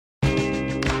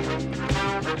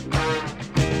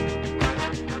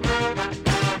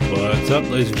up,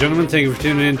 ladies and gentlemen? Thank you for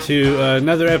tuning in to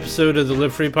another episode of the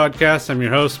Live Free Podcast. I'm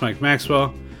your host, Mike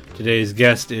Maxwell. Today's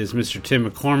guest is Mr. Tim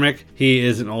McCormick. He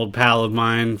is an old pal of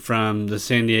mine from the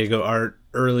San Diego art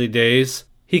early days.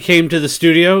 He came to the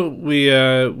studio.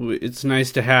 It's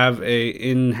nice to have a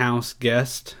in-house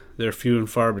guest. They're few and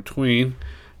far between.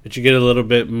 But you get a little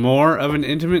bit more of an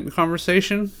intimate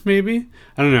conversation, maybe?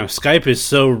 I don't know. Skype is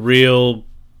so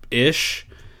real-ish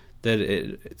that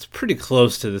it's pretty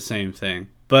close to the same thing.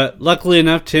 But luckily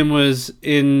enough, Tim was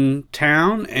in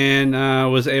town and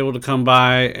was able to come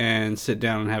by and sit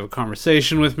down and have a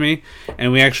conversation with me.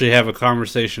 And we actually have a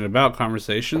conversation about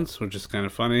conversations, which is kind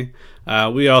of funny.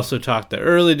 We also talked the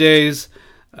early days,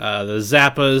 the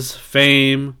Zappas,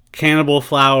 fame, Cannibal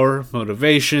Flower,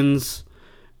 motivations,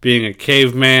 being a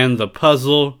caveman, the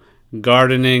puzzle,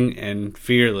 gardening, and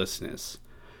fearlessness.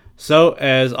 So,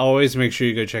 as always, make sure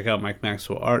you go check out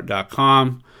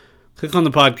MikeMaxwellArt.com. Click on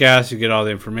the podcast, you get all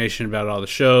the information about all the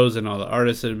shows and all the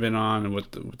artists that have been on and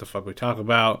what the fuck we talk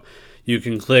about. You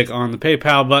can click on the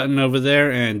PayPal button over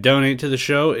there and donate to the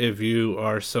show if you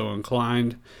are so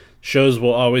inclined. Shows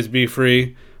will always be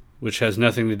free, which has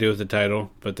nothing to do with the title,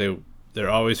 but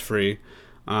they're always free.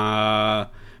 But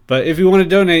if you want to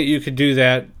donate, you could do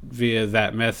that via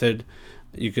that method.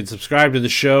 You could subscribe to the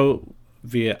show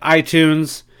via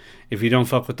iTunes. If you don't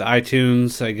fuck with the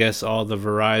iTunes, I guess all the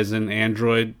Verizon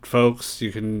Android folks,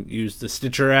 you can use the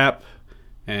Stitcher app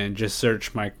and just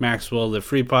search Mike Maxwell, the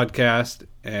free podcast,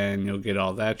 and you'll get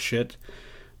all that shit.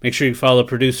 Make sure you follow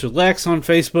Producer Lex on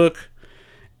Facebook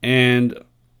and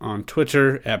on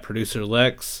Twitter at Producer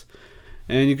Lex.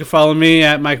 And you can follow me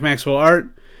at Mike Maxwell Art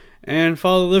and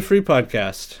follow the Live Free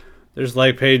Podcast. There's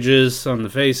like pages on the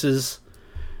faces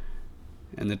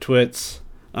and the twits.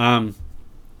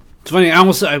 It's funny.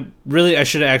 I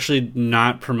should have actually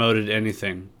not promoted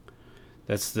anything.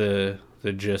 That's the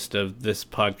gist of this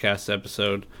podcast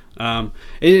episode.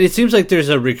 It seems like there's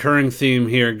a recurring theme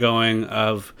here going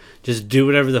of just do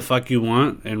whatever the fuck you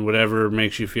want and whatever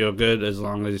makes you feel good as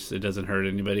long as it doesn't hurt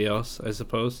anybody else, I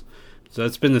suppose. So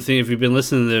that's been the theme. If you've been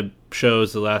listening to the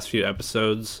shows the last few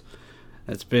episodes,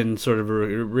 that's been sort of a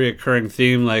reoccurring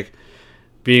theme, like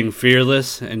being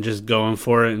fearless and just going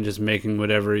for it and just making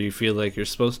whatever you feel like you're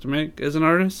supposed to make as an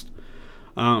artist.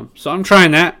 So I'm trying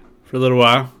that for a little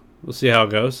while. We'll see how it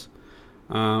goes.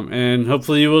 And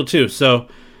hopefully you will too. So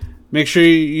make sure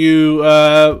you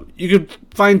could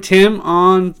find Tim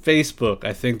on Facebook.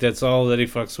 I think that's all that he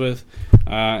fucks with.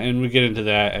 And we get into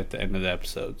that at the end of the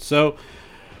episode. So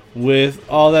with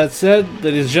all that said,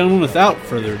 ladies and gentlemen, without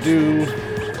further ado,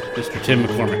 Mr. Tim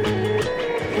McCormick.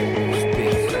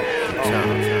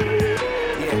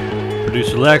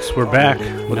 Producer Lex, we're back.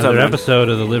 Another episode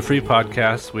of the Live Free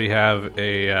Podcast. We have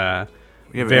a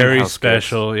very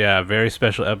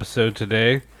special episode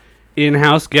today.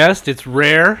 In-house guest. It's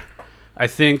rare. I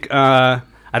think I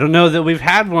don't know that we've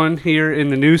had one here in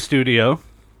the new studio.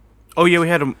 Oh yeah, we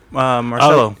had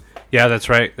Marcelo. Oh, yeah, that's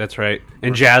right.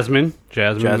 And Jasmine.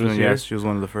 Jasmine, yes, she was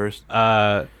one of the first.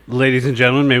 Ladies and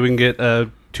gentlemen, maybe we can get a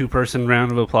two-person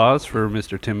round of applause for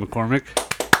Mr. Tim McCormick.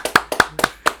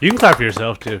 You can clap for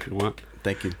yourself too if you want.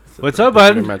 Thank you. What's up,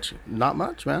 bud? Not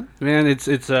much, man. Man, it's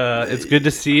good to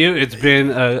see you. It's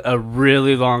been a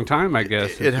really long time, I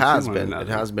guess. It has been.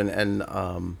 And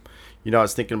I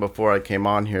was thinking before I came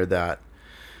on here that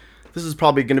this is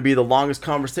probably going to be the longest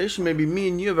conversation maybe me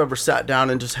and you have ever sat down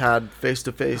and just had face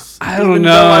to face. I don't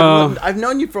know. I've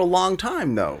known you for a long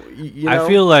time, though. You know? I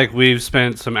feel like we've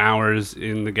spent some hours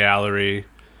in the gallery.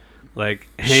 Like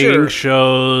hanging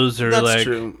shows or that's like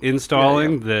true.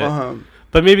 Installing Yeah. that,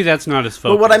 but maybe that's not as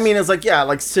focused. But what I mean is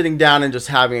like sitting down and just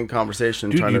having a conversation.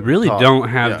 Dude, trying you to really talk. don't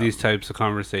have these types of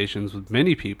conversations with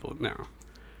many people now.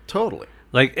 Totally.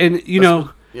 Like, and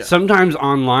sometimes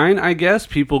online, I guess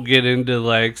people get into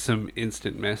like some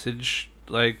instant message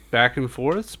like back and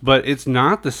forths, but it's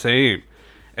not the same.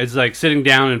 It's like sitting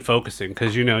down and focusing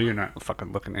because you're not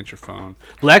fucking looking at your phone.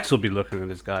 Lex will be looking at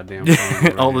his goddamn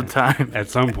phone all the time at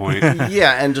some point.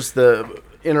 Yeah, and just the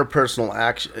interpersonal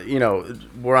action,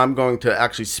 where I'm going to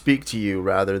actually speak to you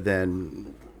rather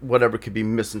than whatever could be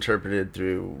misinterpreted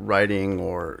through writing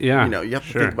or you have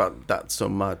to think about that so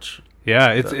much.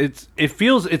 Yeah, it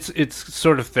feels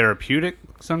sort of therapeutic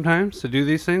sometimes to do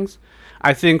these things.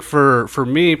 I think for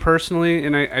me personally,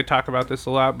 and I talk about this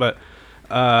a lot, but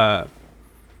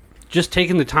just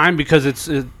taking the time because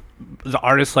the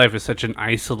artist life is such an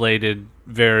isolated,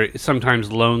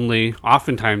 oftentimes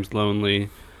lonely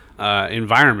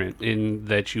environment in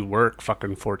that you work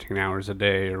fucking 14 hours a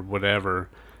day or whatever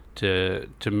to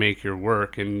make your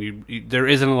work, and you there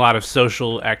isn't a lot of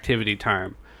social activity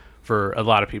time for a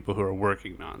lot of people who are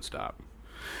working nonstop.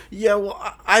 Yeah,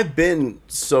 well, I've been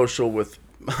social with,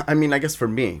 I mean, I guess for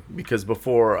me, because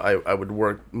before I would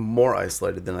work more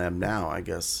isolated than I am now, I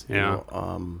guess. Yeah.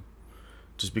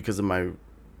 Just because of my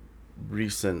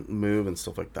recent move and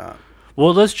stuff like that.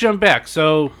 Well, let's jump back.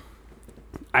 So,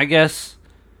 I guess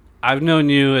I've known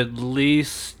you at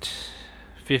least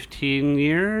 15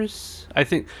 years. I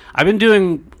think I've been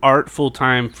doing art full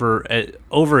time for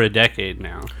over a decade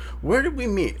now. Where did we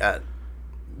meet at?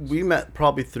 We met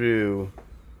probably through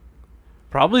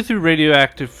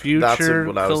Radioactive Future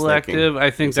Collective. I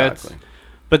think exactly.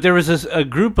 But there was a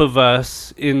group of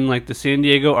us in like the San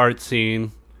Diego art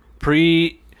scene,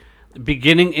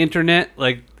 beginning internet,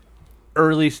 like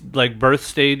early like birth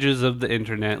stages of the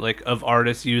internet, like of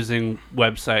artists using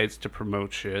websites to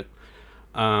promote shit.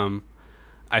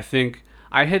 I think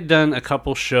I had done a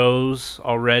couple shows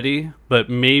already, but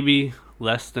maybe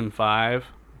less than 5,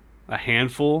 a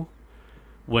handful.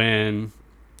 When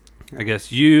I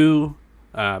guess you,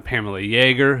 Pamela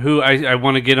Yeager, who I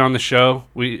want to get on the show.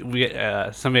 We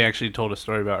somebody actually told a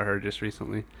story about her just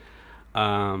recently.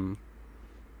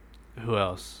 Who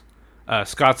else?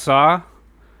 Scott Saw,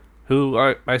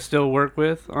 who I still work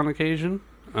with on occasion.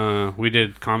 We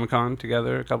did Comic-Con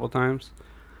together a couple times.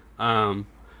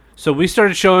 So we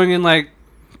started showing in like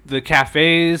the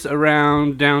cafes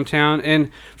around downtown,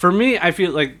 and for me, I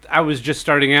feel like I was just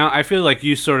starting out. I feel like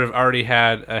you sort of already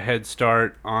had a head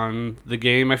start on the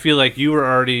game. I feel like you were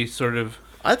already sort of...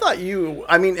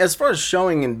 I mean, as far as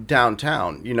showing in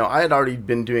downtown, I had already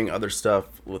been doing other stuff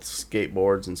with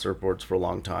skateboards and surfboards for a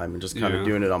long time and just kind of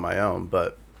doing it on my own,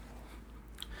 but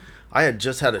I had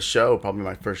just had a show, probably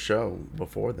my first show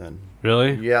before then.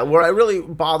 Really? Yeah, where I really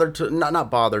bothered to,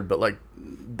 not bothered, but like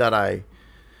that I,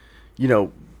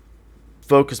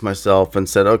 focused myself and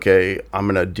said, okay, I'm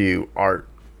going to do art,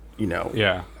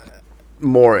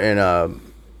 more in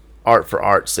art for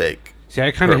art's sake. See,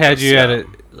 I kind of had you at a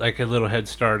little head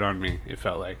start on me, it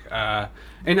felt like.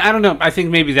 And I don't know, I think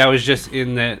maybe that was just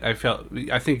in that I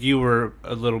think you were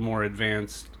a little more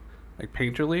advanced, like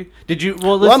painterly. Did you?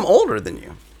 Well, I'm older than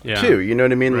you, too. You know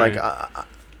what I mean? Right. Like,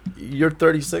 you're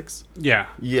 36? Yeah.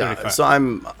 Yeah, 35. So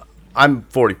I'm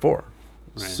 44.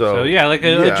 Right. So yeah, like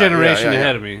a generation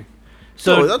ahead of me.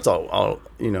 So that's all,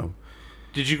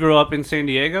 Did you grow up in San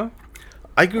Diego?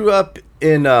 I grew up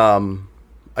in, originally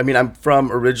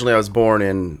I was born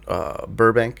in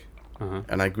Burbank,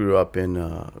 and I grew up in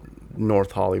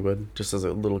North Hollywood just as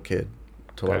a little kid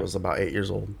till I was about 8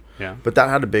 years old. Yeah. But that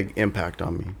had a big impact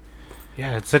on me.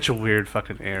 Yeah, it's such a weird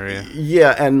fucking area.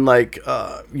 Yeah, and like,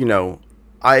 I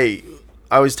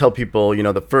always tell people,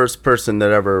 the first person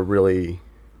that ever really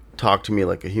talked to me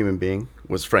like a human being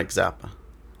was Frank Zappa.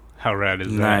 How rad is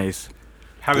that? Nice.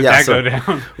 How did that go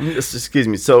down? Excuse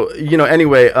me. So,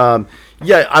 anyway, I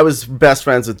was best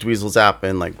friends with Dweezil Zappa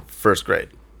in like first grade.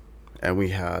 And we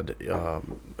had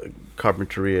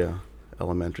Carpinteria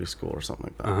Elementary School or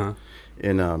something like that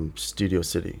in Studio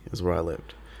City is where I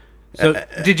lived. So,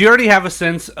 did you already have a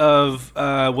sense of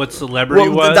what celebrity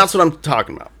was? That's what I'm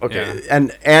talking about. Okay, yeah.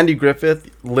 And Andy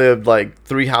Griffith lived like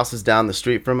 3 houses down the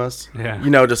street from us. Yeah, we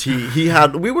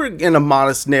were in a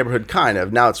modest neighborhood, kind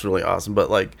of. Now it's really awesome, but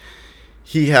like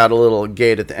he had a little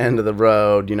gate at the end of the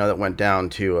road, that went down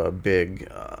to a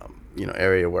big,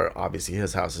 area where obviously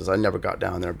his house is. I never got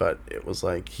down there, but it was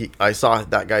like I saw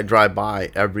that guy drive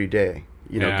by every day.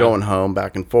 Going home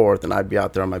back and forth, and I'd be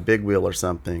out there on my big wheel or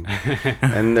something.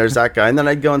 And there's that guy. And then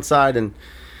I'd go inside and,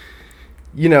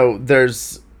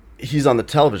 he's on the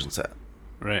television set.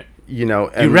 Right. And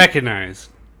you recognize.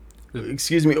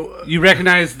 Excuse me. You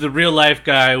recognize the real life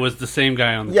guy was the same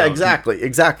guy on the television.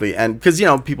 Exactly. And because,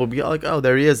 people be like, oh,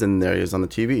 there he is, and there he is on the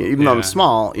TV. Even though I'm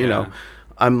small,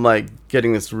 I'm like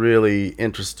getting this really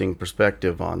interesting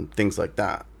perspective on things like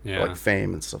that. Yeah. Like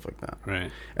fame and stuff like that.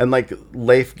 Right. And like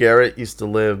Leif Garrett used to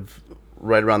live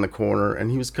right around the corner, and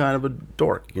he was kind of a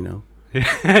dork, And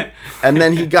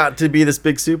then he got to be this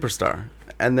big superstar,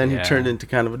 and then he turned into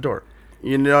kind of a dork.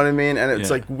 You know what I mean? And it's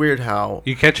like weird how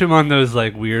you catch him on those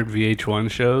like weird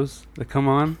VH1 shows that come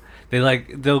on.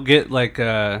 They'll get like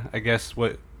I guess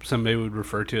what somebody would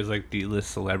refer to as like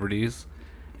D-list celebrities.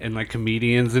 And like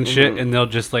comedians and shit, and they'll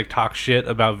just like talk shit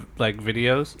about like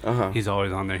videos. He's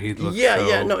always on there. He looks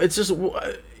no, it's just,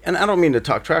 and I don't mean to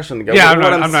talk trash on the guy. Yeah,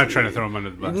 I'm not trying to throw him under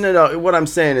the bus. No, what I'm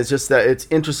saying is just that it's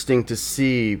interesting to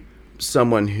see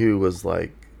someone who was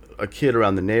like a kid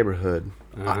around the neighborhood.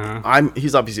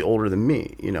 He's obviously older than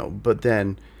me, but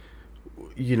then,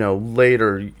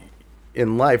 later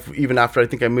in life, even after I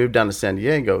think I moved down to San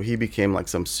Diego, he became like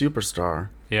some superstar.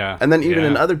 Yeah. And then even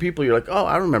in other people, you're like, oh,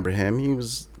 I remember him. He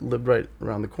lived right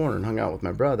around the corner and hung out with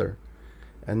my brother.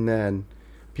 And then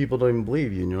people don't even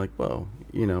believe you, and you're like, whoa,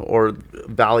 or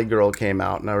Valley Girl came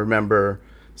out, and I remember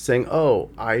saying, oh,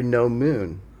 I know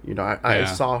Moon. I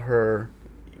saw her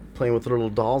playing with little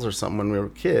dolls or something when we were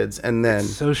kids, and then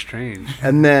it's so strange.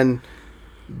 And then,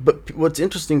 but what's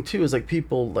interesting too is like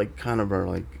people like kind of are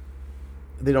like,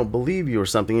 they don't believe you or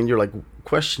something, and you're like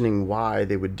questioning why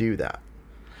they would do that.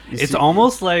 It's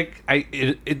almost like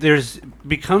there's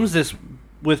becomes this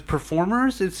with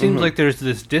performers. It seems like there's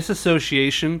this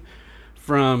disassociation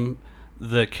from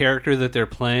the character that they're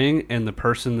playing and the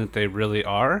person that they really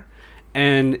are.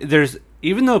 And there's,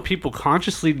 even though people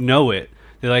consciously know it,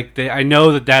 I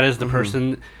know that is the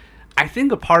person. I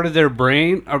think a part of their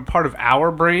brain, or part of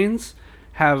our brains,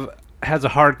 has a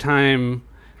hard time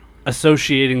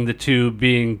associating the two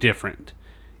being different,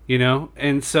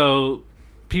 and so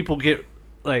people get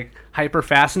like hyper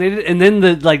fascinated, and then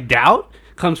the like doubt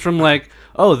comes from like,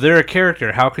 oh, they're a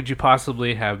character, how could you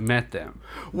possibly have met them?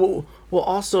 Well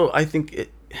also I think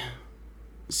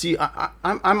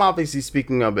I'm obviously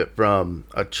speaking of it from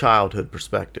a childhood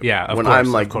perspective. Yeah, of when course,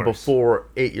 I'm like before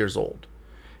 8 years old,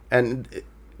 and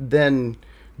then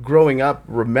growing up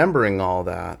remembering all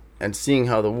that and seeing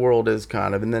how the world is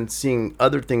kind of, and then seeing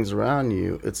other things around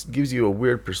you, it gives you a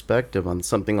weird perspective on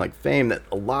something like fame that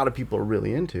a lot of people are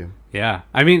really into. Yeah.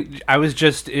 I mean, I was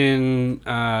just in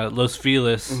Los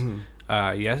Feliz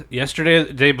yesterday,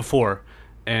 the day before,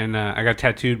 and I got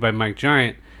tattooed by Mike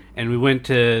Giant, and we went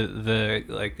to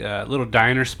the little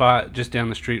diner spot just down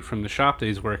the street from the shop that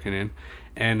he's working in,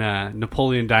 and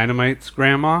Napoleon Dynamite's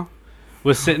grandma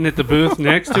was sitting at the booth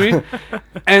next to me,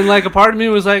 and like a part of me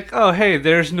was like, oh, hey,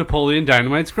 there's Napoleon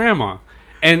Dynamite's grandma.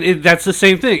 And that's the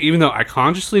same thing. Even though I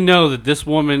consciously know that this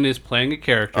woman is playing a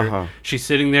character, she's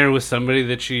sitting there with somebody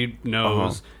that she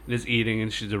knows and is eating,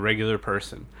 and she's a regular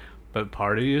person. But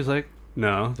part of you is like,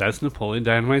 no, that's Napoleon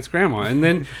Dynamite's grandma. And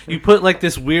then you put like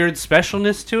this weird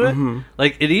specialness to it.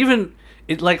 Like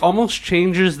it like almost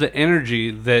changes the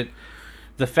energy, that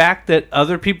the fact that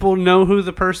other people know who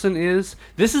the person is.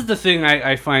 This is the thing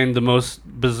I find the most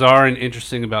bizarre and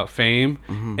interesting about fame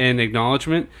and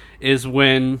acknowledgement, is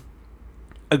when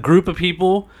a group of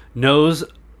people knows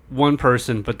one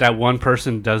person, but that one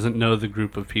person doesn't know the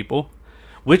group of people,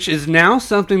 which is now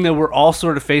something that we're all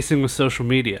sort of facing with social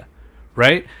media,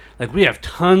 right? Like, we have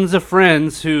tons of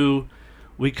friends who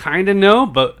we kind of know,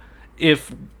 but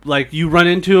if like you run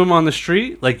into them on the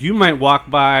street, like you might walk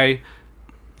by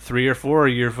 3 or 4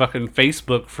 of your fucking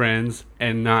Facebook friends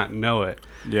and not know it.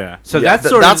 Yeah. So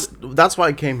that's why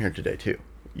I came here today too.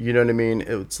 You know what I mean?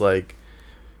 It's like,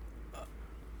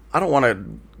 I don't want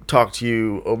to talk to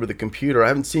you over the computer. I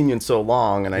haven't seen you in so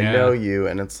long, and I know you,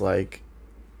 and it's like,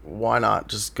 why not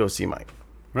just go see Mike?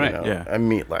 Right. And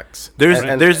meet Lex. There's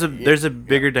a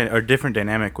bigger or different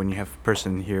dynamic when you have a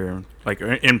person here, like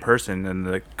in person, and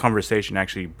the conversation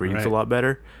actually breathes a lot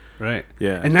better. Right.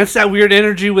 Yeah. And that's that weird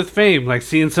energy with fame. Like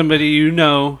seeing somebody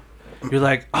you're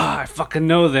like, oh, I fucking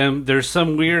know them. There's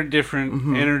some weird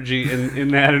different energy in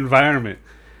that environment.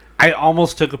 I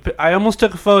almost took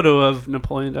a photo of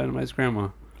Napoleon Dynamite's grandma.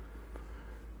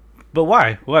 But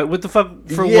why? What the fuck?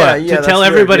 For what? To tell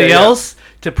everybody else?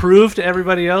 To prove to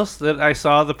everybody else that I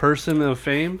saw the person of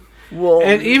fame? Well,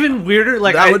 and even weirder,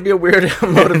 like that would be a weird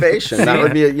motivation. That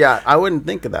would be I wouldn't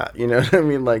think of that. You know what I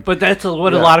mean? Like, but that's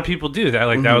what a lot of people do. That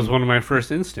that was one of my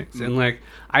first instincts, and like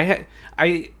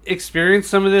I experienced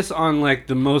some of this on like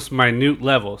the most minute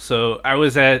level. So I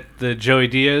was at the Joey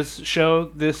Diaz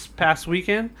show this past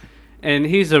weekend, and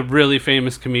he's a really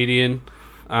famous comedian.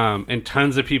 And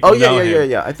tons of people know him.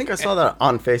 Yeah. I think I saw that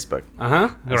on Facebook. I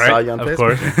saw you on Facebook.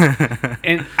 Of course.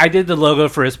 And I did the logo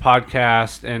for his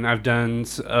podcast, and I've done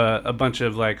a bunch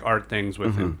of like art things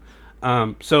with him.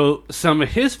 So some of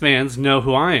his fans know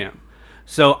who I am.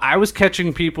 So I was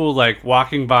catching people like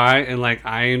walking by and like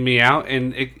eyeing me out,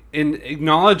 and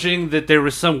acknowledging that there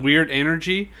was some weird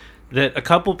energy, that a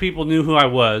couple people knew who I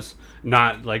was,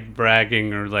 not like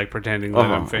bragging or like pretending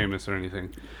that I'm famous or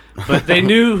anything. But they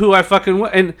knew who I fucking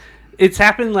was. And it's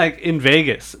happened like in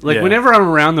Vegas. Like whenever I'm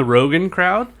around the Rogan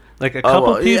crowd, like a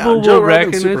couple people will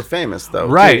recognize. Super famous though.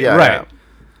 Right, right.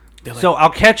 Yeah. So I'll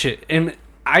catch it, and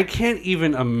I can't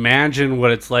even imagine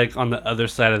what it's like on the other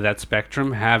side of that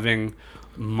spectrum, having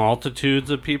multitudes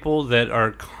of people that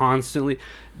are constantly.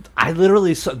 I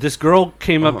literally saw this girl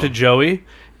came up to Joey.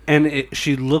 And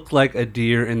she looked like a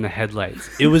deer in the headlights.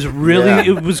 It was really,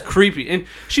 it was creepy. And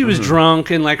she was drunk,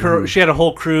 and like she had a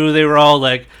whole crew. They were all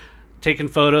like taking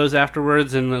photos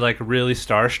afterwards, and like really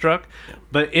starstruck.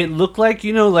 But it looked like,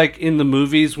 like in the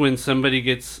movies when somebody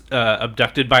gets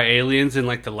abducted by aliens and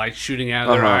like the lights shooting out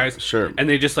of their eyes, sure, and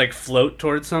they just like float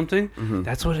towards something.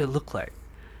 That's what it looked like.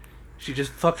 She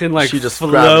just fucking like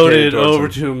floated over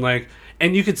to him like,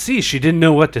 and you could see she didn't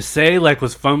know what to say, like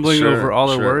was fumbling over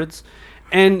all her words,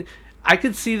 and I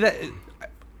could see that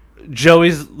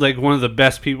Joey's like one of the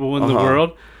best people in the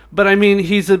world, but I mean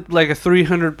he's like a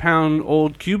 300-pound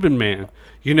old Cuban man,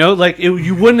 you know, like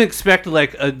you wouldn't expect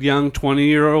like a young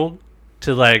 20-year-old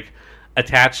to like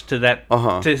attach to that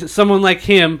to someone like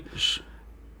him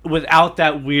without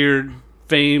that weird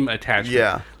fame attachment.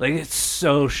 Yeah, like it's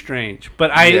so strange,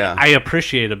 but I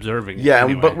appreciate observing it. Yeah,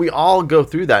 anyway. But we all go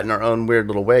through that in our own weird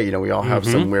little way. You know, we all have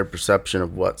some weird perception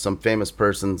of what some famous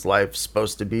person's life's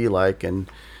supposed to be like,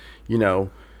 and you know,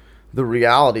 the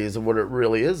realities of what it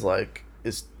really is like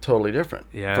is totally different.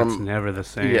 Yeah, it's never the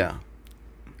same. Yeah,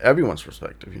 everyone's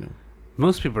perspective. You know,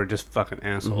 most people are just fucking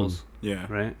assholes. Yeah,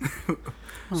 right.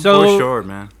 So for sure,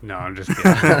 man. No, I'm just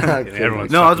kidding.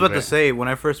 Everyone's I was about to say, when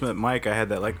I first met Mike, I had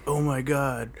that like, oh my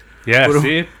god. Yeah,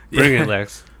 see? Bring it,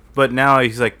 Lex. But now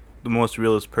he's like the most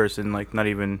realist person, like not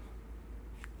even,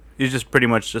 he's just pretty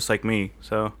much just like me.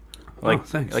 So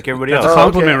like like everybody else. That's a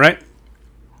compliment, right?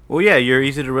 Well, yeah, you're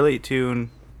easy to relate to, and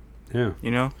yeah,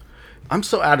 you know. I'm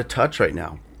so out of touch right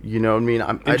now. You know what I mean?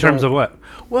 In terms of what?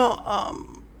 Well,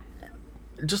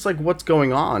 just like what's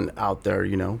going on out there,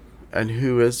 you know. And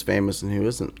who is famous and who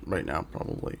isn't right now,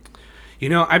 probably. You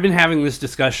know, I've been having this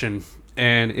discussion,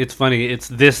 and it's funny. It's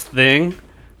this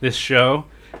this show,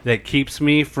 that keeps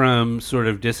me from sort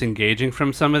of disengaging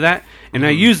from some of that. And I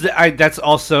use that's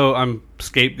also, I'm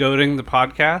scapegoating the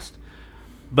podcast.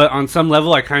 But on some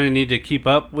level, I kind of need to keep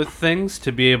up with things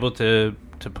to be able to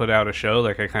put out a show.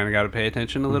 Like, I kind of got to pay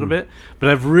attention a little bit. But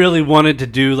I've really wanted to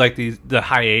do, like, the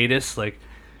hiatus, like,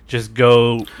 just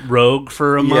go rogue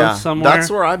for a month somewhere. That's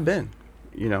where I've been.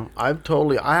 You know, I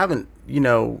haven't, you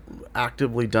know,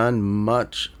 actively done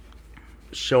much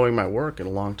showing my work in a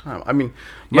long time. I mean,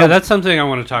 that's something I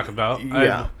want to talk about.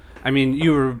 Yeah. I mean,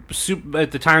 you were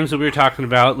at the times that we were talking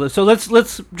about. So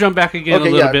let's jump back again a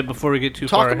little bit before we get too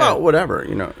far ahead. Talk about whatever,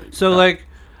 you know. So like,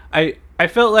 I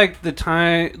felt like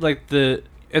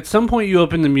at some point you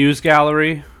opened the Muse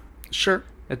Gallery. Sure.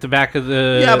 At the back of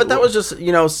the... Yeah, but that was just,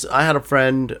 you know, I had a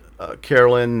friend,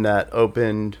 Carolyn, that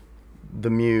opened the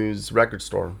Muse record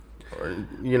store.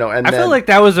 You know, and I feel like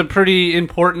that was a pretty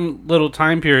important little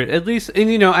time period. At least, and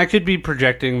you know, I could be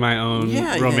projecting my own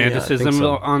romanticism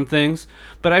on things.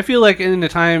 But I feel like in the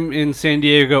time in San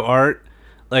Diego art,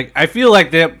 like, I feel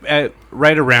like that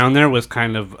right around there was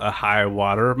kind of a high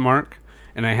water mark.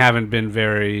 And I haven't been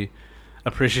very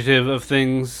appreciative of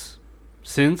things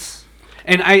since.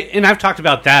 And I've talked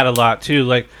about that a lot too.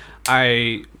 Like,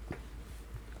 I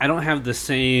don't have the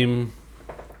same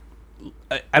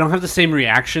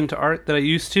reaction to art that I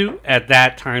used to at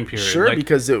that time period. Sure, like,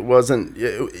 because it wasn't,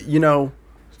 you know,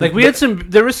 like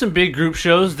there were some big group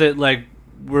shows that like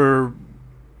were.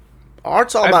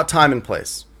 Art's all about time and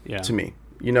place. Yeah. To me,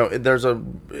 you know,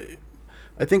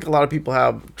 I think a lot of people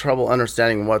have trouble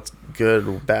understanding what's good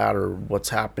or bad or what's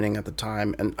happening at the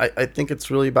time, and I think it's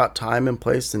really about time and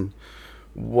place and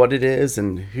what it is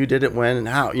and who did it when and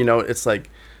how. You know, it's like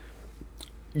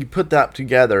you put that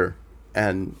together,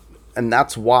 and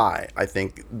that's why I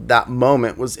think that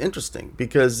moment was interesting,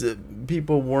 because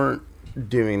people weren't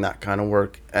doing that kind of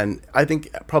work, and I think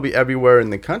probably everywhere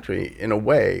in the country in a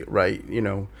way, right? You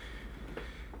know,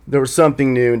 there was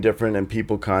something new and different, and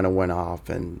people kind of went off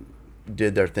and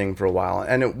did their thing for a while,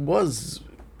 and it was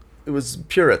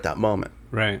pure at that moment,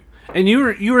 right? And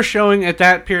you were showing at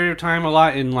that period of time a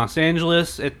lot in Los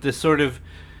Angeles at this sort of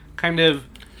kind of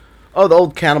the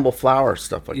old Cannibal Flower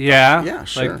stuff like that. Yeah,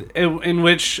 sure. Like in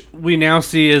which we now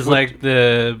see as like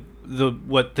the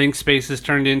what Think Space has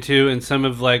turned into, and some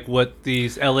of like what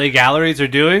these LA galleries are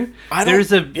doing.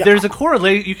 There's a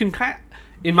correlate. You can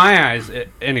in my eyes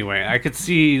anyway, I could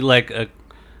see like a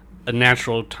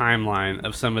natural timeline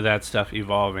of some of that stuff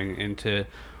evolving into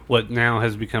what now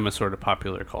has become a sort of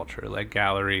popular culture, like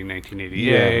Gallery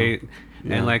 1988,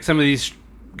 and like some of these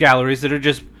galleries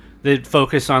that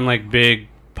focus on like big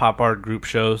pop art group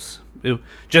shows.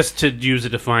 Just to use a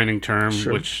defining term,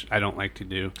 which I don't like to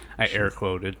do, I air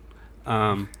quoted.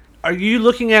 Are you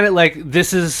looking at it like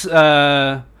this is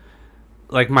like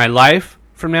my life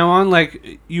from now on?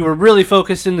 Like, you were really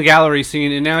focused in the gallery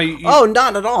scene, and now you... Oh,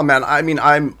 not at all, man. I mean,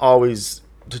 I'm always...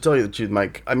 To tell you the truth,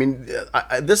 Mike, I mean,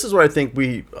 this is where I think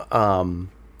we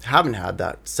haven't had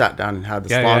that sat down and had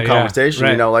this long conversation.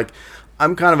 Right. You know, like,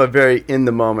 I'm kind of a very in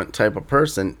the moment type of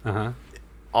person,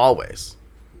 always.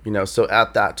 You know, so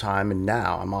at that time and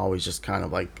now, I'm always just kind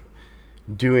of like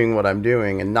doing what I'm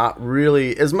doing, and not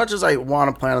really, as much as I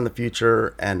want to plan on the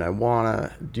future and I want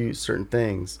to do certain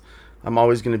things, I'm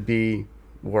always going to be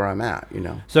where I'm at. You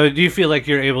know. So do you feel like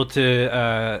you're able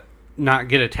to not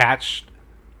get attached.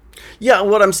 Yeah,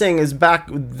 what I'm saying is back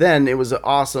then it was an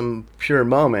awesome, pure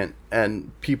moment,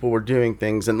 and people were doing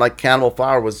things, and like Cannibal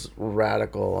Flower was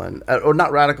radical, and or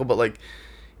not radical, but like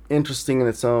interesting in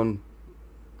its own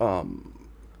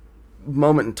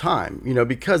moment in time, you know,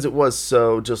 because it was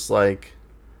so just like,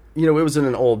 you know, it was in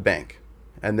an old bank,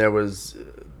 and there was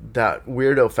that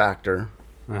weirdo factor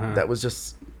that was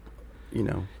just, you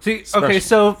know. See, special. Okay,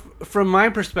 so from my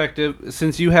perspective,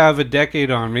 since you have a decade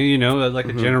on me, you know, like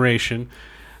a generation,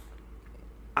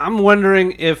 I'm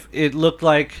wondering if it looked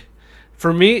like,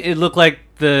 for me, it looked like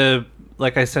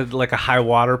like I said, like a high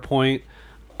water point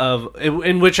of,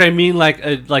 in which I mean like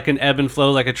an ebb and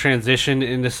flow, like a transition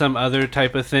into some other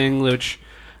type of thing, which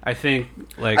I think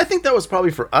that was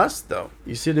probably for us though.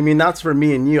 You see what I mean? That's for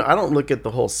me and you. I don't look at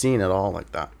the whole scene at all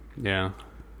like that. Yeah.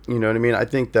 You know what I mean? I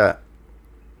think that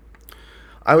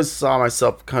I saw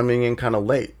myself coming in kind of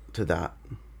late to that.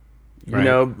 You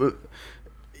know, but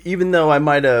even though I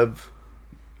might have,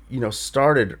 you know,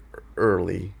 started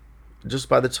early, just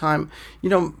by the time, you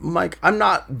know, Mike, I'm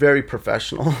not very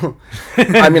professional.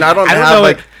 I mean, I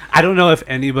don't know if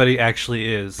anybody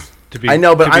actually is. I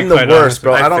know, but I'm the worst,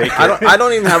 bro. I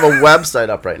don't even have a website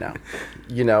up right now.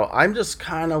 You know, I'm just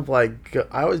kind of like,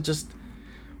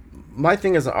 my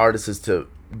thing as an artist is to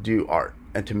do art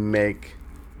and to make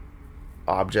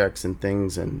objects and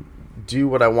things and do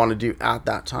what I want to do at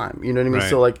that time. You know what I mean? Right.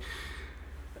 So like,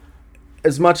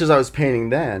 as much as I was painting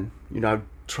then, you know, I've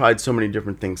tried so many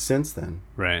different things since then.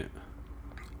 Right.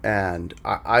 And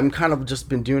I'm kind of just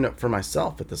been doing it for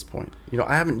myself at this point. You know,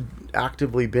 I haven't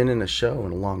actively been in a show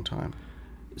in a long time.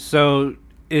 So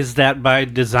is that by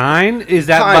design? Is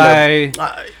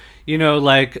that you know,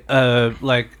 like a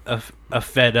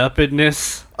fed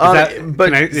upness?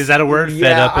 Is that a word?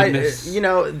 Yeah, fed upness? You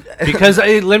know, because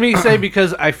let me say,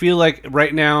 because I feel like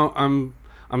right now I'm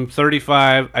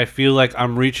 35. I feel like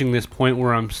I'm reaching this point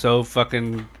where I'm so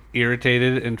fucking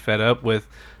irritated and fed up with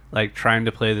like trying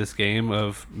to play this game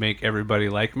of make everybody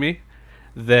like me,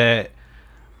 that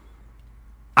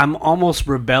I'm almost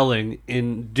rebelling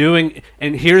in doing.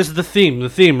 And here's the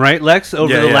theme, right, Lex?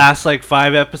 Over the last like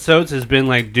 5 episodes has been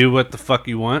like, do what the fuck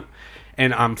you want.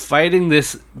 And I'm fighting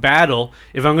this battle.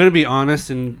 If I'm going to be honest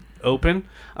and open,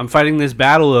 I'm fighting this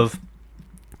battle of,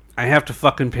 I have to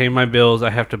fucking pay my bills,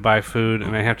 I have to buy food,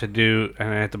 and I have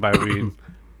to buy weed.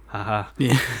 Haha.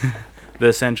 Yeah. The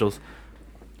essentials.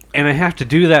 And I have to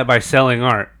do that by selling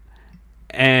art.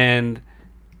 And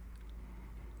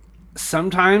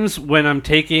sometimes when I'm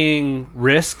taking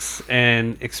risks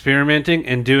and experimenting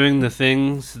and doing the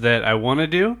things that I want to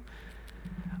do,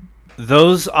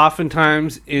 those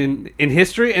oftentimes in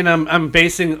history, and I'm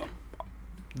basing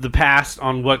the past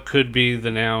on what could be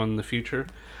the now and the future,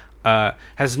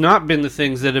 has not been the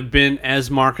things that have been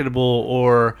as marketable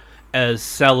or as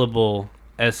sellable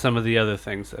as some of the other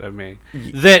things that I've made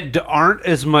that aren't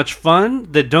as much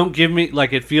fun, that don't give me,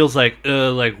 like, it feels like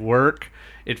work.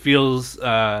 It feels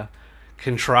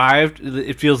contrived.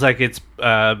 It feels like it's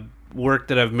work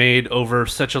that I've made over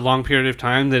such a long period of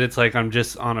time that it's like I'm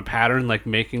just on a pattern, like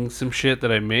making some shit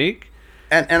that I make.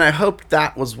 And I hope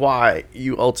that was why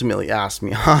you ultimately asked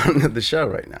me on the show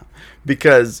right now,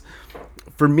 because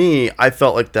for me, I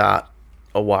felt like that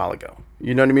a while ago.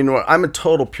 You know what I mean? I'm a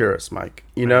total purist, Mike.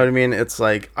 You know what I mean? It's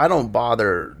like, I don't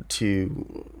bother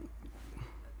to,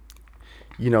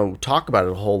 you know, talk about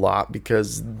it a whole lot,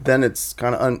 because then it's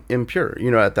kind of impure,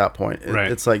 you know, at that point.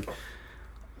 It's like,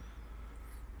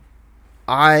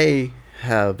 I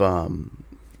have,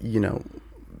 you know,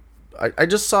 I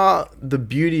just saw the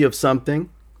beauty of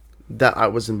something that I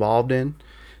was involved in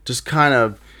just kind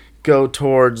of go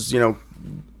towards, you know,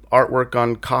 artwork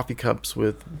on coffee cups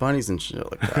with bunnies and shit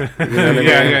like that. You know what I mean?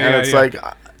 And it's like,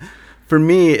 for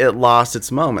me, it lost its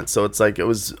moment. So it's like,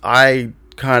 I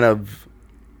kind of,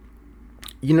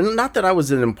 you know, not that I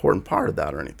was an important part of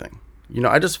that or anything. You know,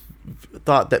 I just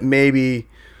thought that maybe,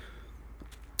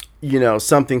 you know,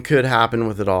 something could happen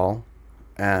with it all.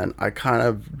 And I kind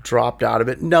of dropped out of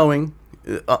it, knowing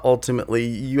ultimately,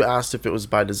 you asked if it was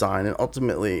by design, and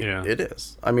ultimately it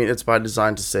is. I mean, it's by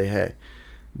design to say, hey,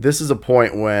 this is a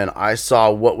point when I saw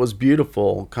what was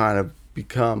beautiful kind of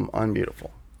become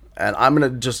unbeautiful. And I'm going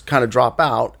to just kind of drop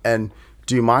out and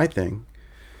do my thing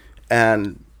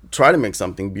and try to make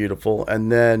something beautiful.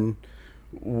 And then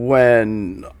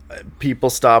when people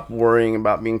stop worrying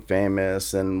about being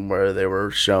famous and where they were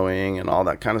showing and all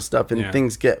that kind of stuff, and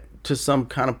things get to some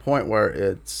kind of point where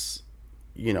it's,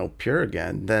 you know, pure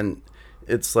again, then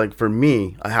it's like, for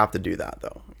me, I have to do that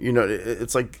though. You know,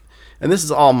 it's like, and this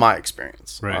is all my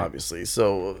experience, obviously.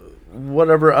 So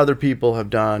whatever other people have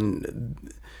done,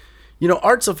 you know,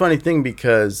 art's a funny thing,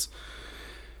 because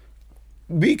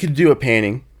we could do a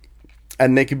painting,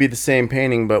 and they could be the same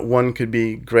painting, but one could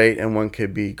be great and one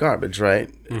could be garbage, right?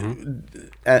 Mm-hmm.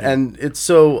 And it's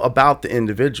so about the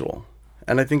individual.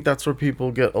 And I think that's where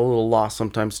people get a little lost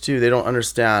sometimes too. They don't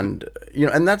understand,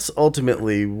 and that's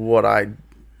ultimately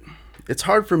it's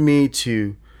hard for me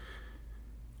to,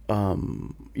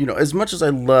 as much as I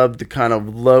love the kind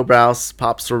of lowbrow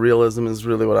pop surrealism is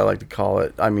really what I like to call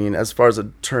it. I mean, as far as a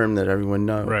term that everyone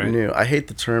knew, I hate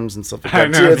the terms and stuff like that. I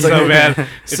know, it's so bad. It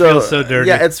feels so dirty.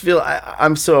 Yeah,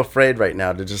 I'm so afraid right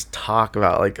now to just talk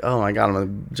about like, oh my God, I'm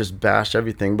gonna just bash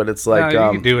everything. But it's like,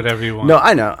 no, you can do whatever you want. No,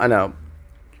 I know.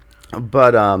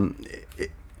 But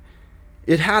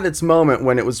it had its moment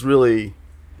when it was really,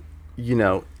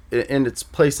 in its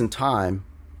place and time.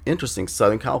 Interesting.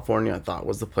 Southern California, I thought,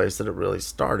 was the place that it really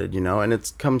started, and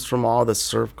it comes from all the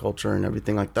surf culture and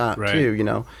everything like that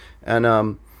too,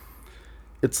 and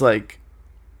it's like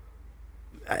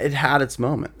it had its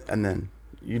moment, and then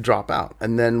you drop out,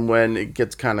 and then when it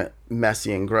gets kind of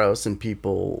messy and gross, and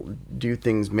people do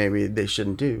things maybe they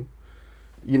shouldn't do.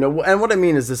 And what I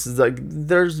mean is this is like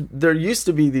there used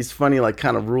to be these funny like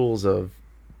kind of rules of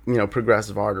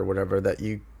progressive art or whatever that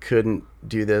you couldn't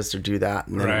do this or do that,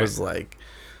 and then it was like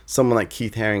someone like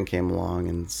Keith Haring came along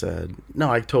and said, no,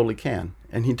 I totally can,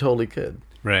 and he totally could,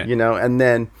 right? And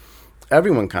then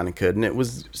everyone kind of could, and it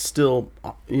was still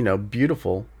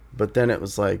beautiful, but then it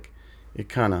was like it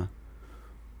kind of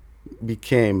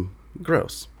became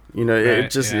gross. It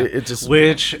just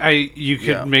which you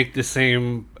could make the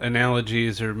same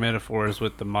analogies or metaphors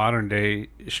with the modern day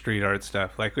street art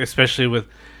stuff, like especially with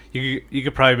you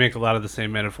could probably make a lot of the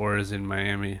same metaphors in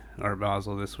Miami Art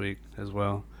Basel this week as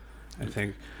well, I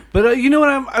think. But what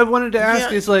I wanted to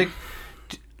ask is like,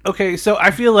 okay, so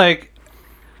I feel like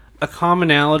a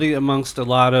commonality amongst a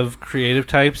lot of creative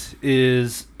types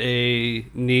is a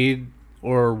need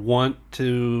or want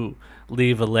to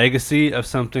leave a legacy of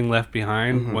something left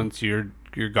behind once you're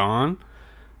gone.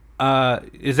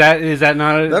 Is that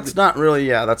not? That's not really.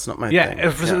 Yeah, that's not my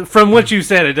thing. From what you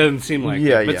said, it doesn't seem like.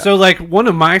 Yeah, But so like one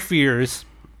of my fears,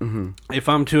 if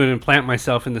I'm to implant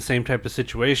myself in the same type of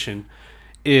situation,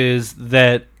 is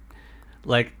that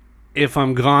like if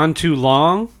I'm gone too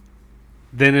long,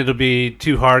 then it'll be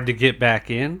too hard to get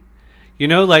back in.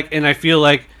 And I feel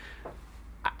like.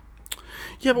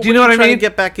 Yeah, but do you know what I mean? To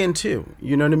get back into,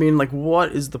 you know what I mean? Like,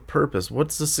 what is the purpose?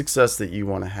 What's the success that you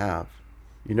want to have?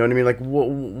 You know what I mean? Like,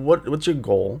 what's your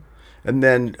goal? And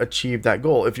then achieve that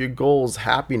goal. If your goal is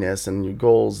happiness and your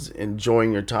goal is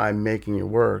enjoying your time making your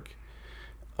work,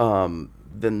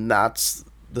 then that's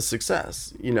the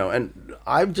success. And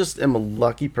I just am a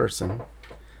lucky person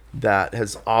that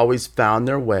has always found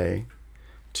their way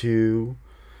to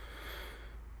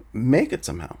make it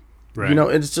somehow. Right.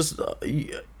 It's just.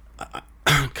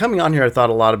 Coming on here, I thought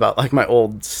a lot about like my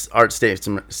old art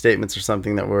statements or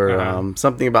something that were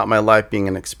something about my life being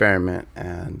an experiment,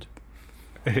 and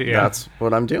that's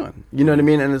what I'm doing. You know what I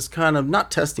mean? And it's kind of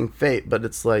not testing fate, but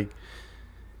it's like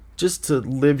just to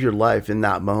live your life in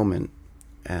that moment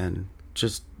and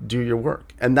just do your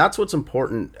work. And that's what's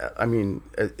important. I mean,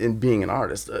 in being an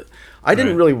artist, I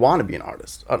didn't really want to be an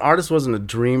artist. An artist wasn't a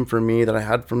dream for me that I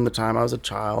had from the time I was a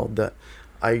child. That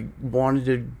I wanted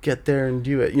to get there and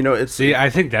do it. See, I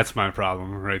think that's my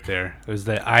problem right there. Is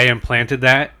that I implanted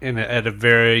that at a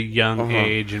very young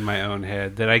age in my own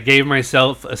head. That I gave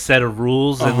myself a set of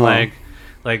rules and like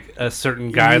a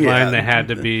certain guideline that had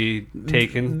to be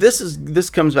taken.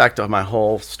 This comes back to my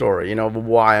whole story,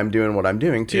 why I'm doing what I'm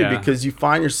doing too, because you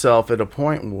find yourself at a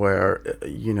point where,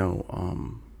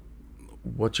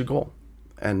 what's your goal?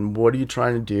 And what are you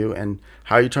trying to do? And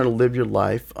how are you trying to live your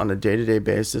life on a day-to-day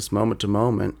basis, moment to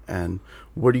moment? And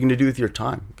what are you going to do with your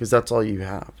time? Because that's all you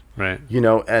have. Right.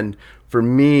 And for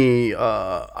me,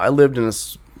 I lived in a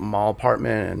small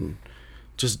apartment and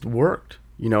just worked,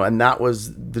 and that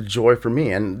was the joy for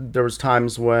me. And there was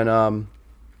times when, I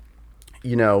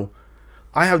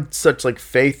had such like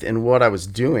faith in what I was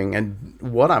doing and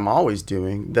what I'm always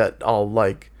doing that I'll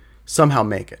like somehow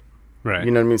make it. Right.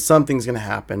 You know what I mean? Something's going to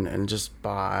happen, and just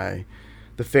by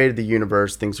the fate of the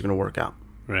universe, things are going to work out.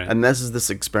 Right. And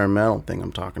this experimental thing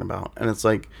I'm talking about. And it's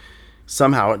like,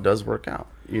 somehow it does work out,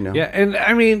 Yeah, and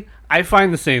I mean, I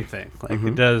find the same thing. Like,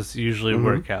 it does usually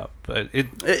work out. But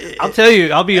I'll tell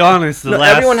you, I'll be honest.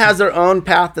 Everyone has their own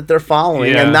path that they're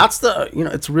following. Yeah. And that's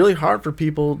it's really hard for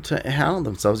people to handle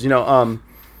themselves, And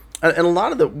a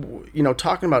lot of the,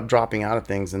 talking about dropping out of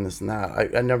things and this and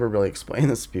that, I never really explain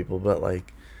this to people, but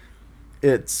like,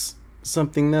 it's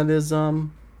something that is,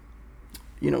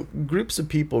 groups of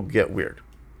people get weird.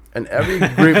 And every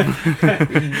group,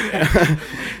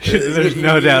 there's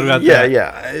no doubt about that.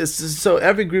 Yeah. So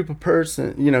every group of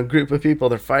people,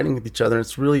 they're fighting with each other.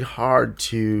 It's really hard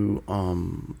to,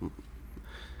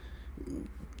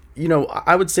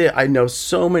 I would say I know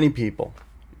so many people,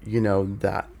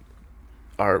 that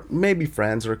are maybe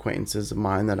friends or acquaintances of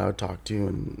mine that I would talk to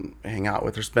and hang out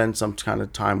with or spend some kind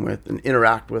of time with and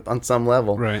interact with on some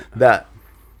level, right, that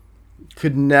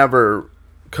could never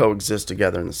coexist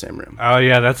together in the same room. Oh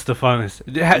yeah, that's the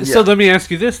funnest. So let me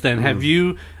ask you this then: have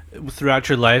you, throughout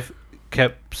your life,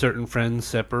 kept certain friends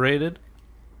separated?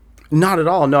 Not at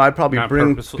all. No, I probably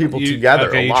bring people together.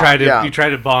 Okay, you try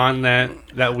to bond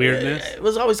that weirdness. It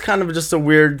was always kind of just a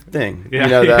weird thing.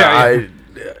 Yeah,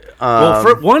 well,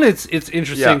 for one, it's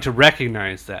interesting to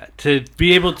recognize that, to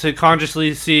be able to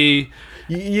consciously see.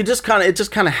 It just kind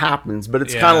of happens, but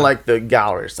it's kind of like the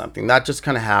gallery or something. That just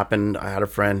kind of happened. I had a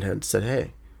friend had said,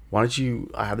 "Hey, why don't you?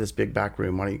 I have this big back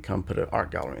room. Why don't you come put an art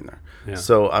gallery in there?" Yeah.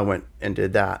 So I went and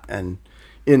did that, and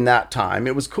in that time,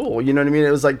 it was cool. You know what I mean?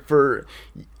 It was like for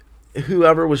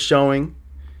whoever was showing,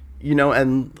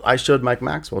 and I showed Mike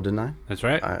Maxwell, didn't I? That's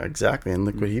right. Exactly, and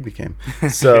look what he became.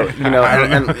 So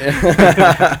and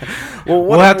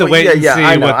we'll have to wait and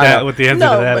see what the end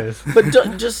of that is. But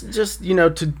just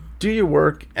to do your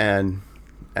work and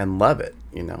love it,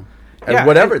 and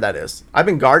whatever that is. I've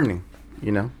been gardening,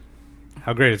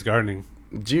 How great is gardening?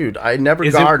 Dude, I never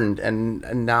gardened,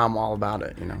 and now I'm all about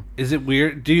it, Is it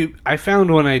weird? I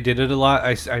found when I did it a lot,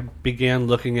 I began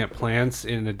looking at plants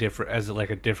in a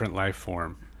different life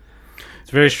form. It's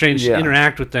very strange to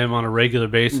interact with them on a regular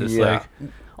basis. Yeah.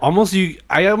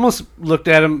 I almost looked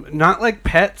at them not like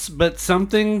pets, but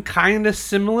something kind of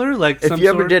similar. Like if you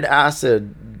ever did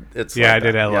acid, it's I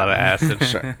did a lot of acid.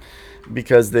 Sure.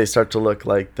 Because they start to look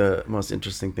like the most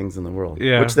interesting things in the world,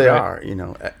 which they are,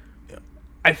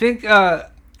 I think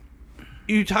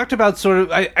you talked about sort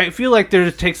of, I feel like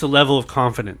there takes a level of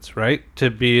confidence, right? To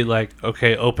be like,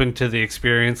 okay, open to the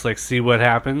experience, like see what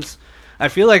happens. I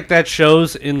feel like that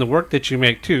shows in the work that you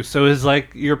make too. So is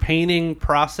like your painting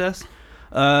process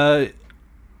built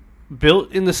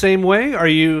in the same way? Are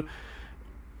you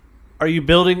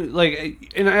building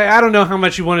like, and I don't know how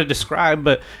much you want to describe,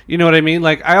 but you know what I mean?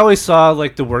 Like I always saw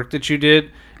like the work that you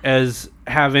did as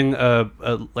having a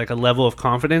level of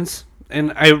confidence.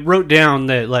 And I wrote down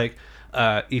that like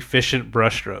efficient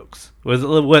brushstrokes was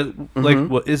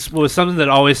something that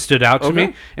always stood out to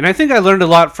me. And I think I learned a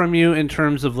lot from you in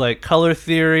terms of like color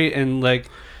theory and like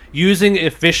using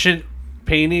efficient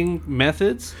painting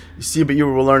methods. You see, but you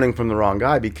were learning from the wrong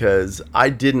guy, because I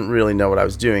didn't really know what I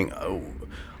was doing.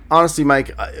 Honestly,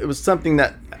 Mike, it was something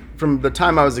that from the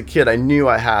time I was a kid, I knew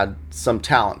I had some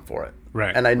talent for it.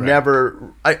 Right. And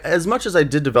as much as I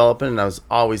did develop it and I was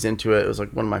always into it, it was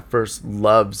like one of my first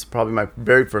loves, probably my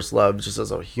very first love, just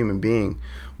as a human being,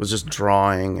 was just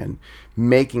drawing and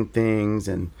making things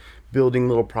and building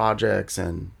little projects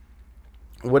and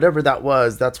whatever that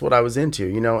was, that's what I was into,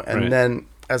 And then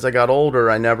as I got older,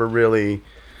 I never really,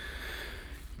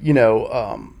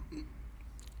 I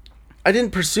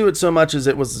didn't pursue it so much as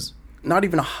it was not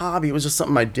even a hobby. It was just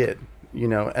something I did,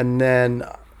 and then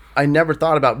I never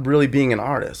thought about really being an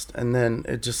artist. And then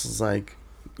it just was like,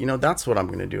 that's what I'm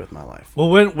going to do with my life. Well,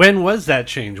 when was that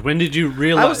change? When did you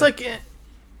realize? I was like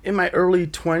in my early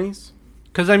 20s.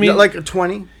 Because I mean, like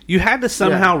 20. You had to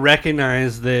somehow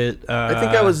recognize that. I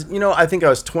think I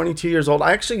was 22 years old.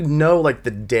 I actually know like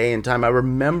the day and time. I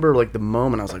remember like the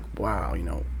moment. I was like, wow,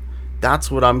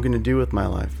 that's what I'm going to do with my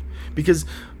life. Because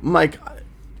Mike,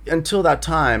 until that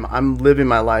time, I'm living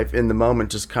my life in the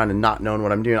moment, just kind of not knowing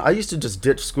what I'm doing. I used to just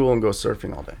ditch school and go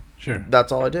surfing all day. Sure.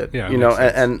 That's all I did. Yeah,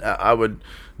 and I would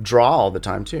draw all the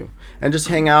time too, and just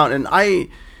hang out. And I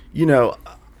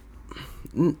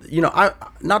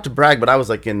not to brag, but I was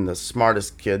like in the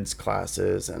smartest kids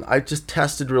classes, and I just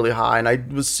tested really high, and I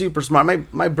was super smart.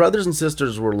 My brothers and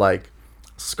sisters were like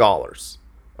scholars,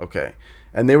 okay,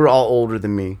 and they were all older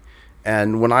than me.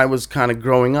 And when I was kind of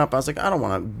growing up, I was like, I don't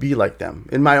want to be like them.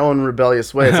 In my own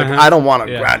rebellious way, it's like, I don't want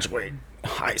to graduate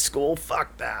high school.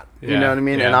 Fuck that. You know what I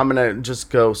mean? Yeah. And I'm going to just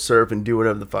go surf and do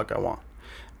whatever the fuck I want.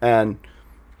 And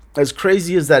as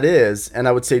crazy as that is, and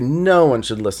I would say no one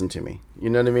should listen to me,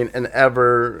 you know what I mean? And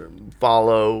ever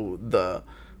follow the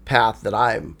path that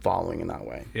I'm following in that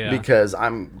way, because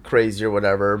I'm crazy or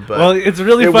whatever. But well, it's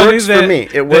really funny works for me.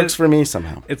 It works for me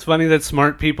somehow. It's funny that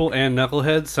smart people and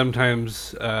knuckleheads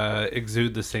sometimes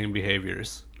exude the same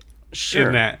behaviors. Sure.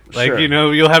 In that, like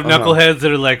you'll have knuckleheads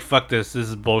that are like, "Fuck this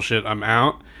is bullshit. I'm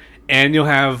out," and you'll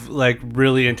have like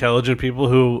really intelligent people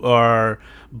who are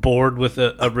bored with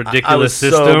a ridiculous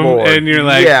system, so and you're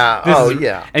like,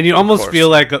 and you almost feel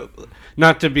like.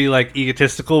 not to be like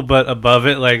egotistical, but above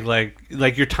it,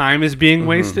 like your time is being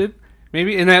wasted,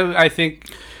 maybe. And I think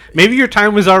maybe your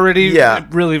time was already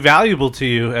really valuable to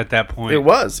you at that point. It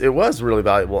was really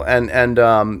valuable. And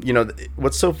you know,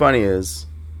 what's so funny is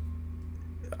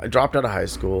I dropped out of high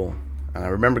school, and I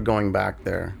remember going back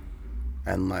there,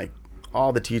 and like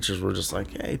all the teachers were just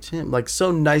like, "Hey, Tim," like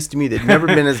so nice to me. They'd never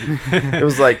been as. It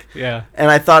was like, yeah.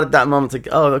 And I thought at that moment, like,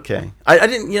 oh, okay. I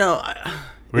didn't, you know.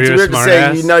 Were it's you weird a smart to say,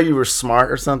 ass? you know, you were smart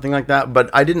or something like that, but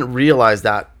I didn't realize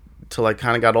that till I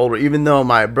kind of got older. Even though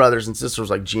my brothers and sisters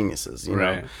were like geniuses, you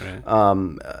know.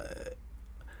 Right.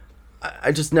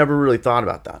 I just never really thought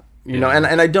about that, you know. And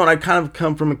I don't. I kind of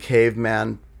come from a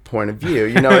caveman point of view,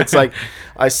 you know. It's like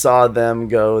I saw them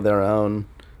go their own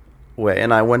way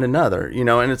and I went another, you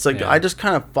know, and it's like I just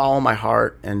kind of follow my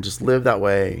heart and just live that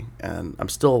way, and I'm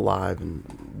still alive,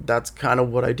 and that's kind of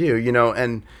what I do, you know.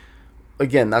 And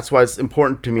again, that's why it's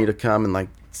important to me to come and like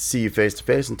see you face to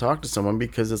face and talk to someone,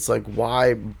 because it's like,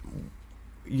 why,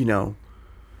 you know,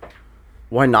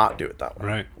 why not do it that way,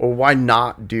 right? Or why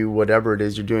not do whatever it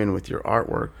is you're doing with your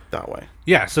artwork that way?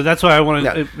 Yeah, so that's why I wanted.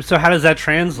 Yeah. So how does that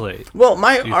translate? Well,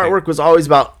 my artwork was always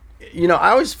about, you know, I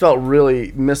always felt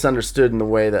really misunderstood in the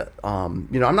way that,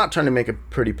 you know, I'm not trying to make a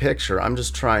pretty picture. I'm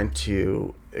just trying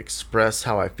to express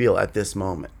how I feel at this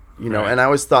moment, you know. And I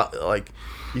always thought, like,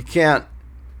 you can't,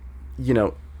 you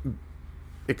know,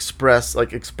 express, like,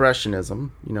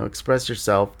 expressionism, you know, express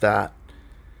yourself that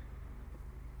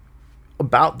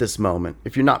about this moment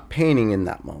if you're not painting in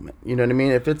that moment, you know what I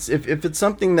mean? If it's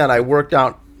something that I worked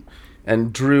out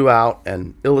and drew out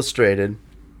and illustrated,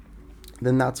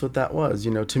 then that's what that was,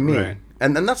 you know, to me. Right.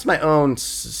 And that's my own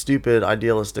stupid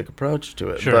idealistic approach to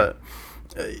it. Sure.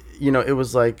 But you know, it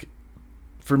was like,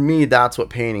 for me, that's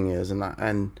what painting is.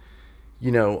 And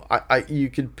you know, I you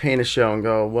could paint a show and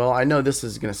go, well, I know this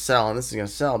is going to sell and this is going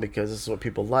to sell because this is what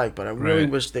people like, but I really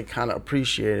wish they kind of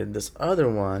appreciated this other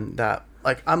one that,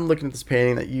 like, I'm looking at this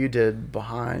painting that you did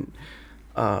behind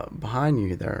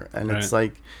you there. And it's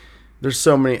like, there's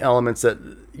so many elements that,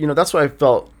 you know, that's why I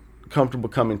felt comfortable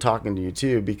coming talking to you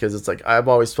too, because it's like, I've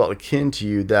always felt akin to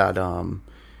you that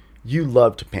you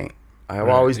love to paint. I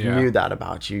always knew that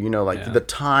about you, you know, like the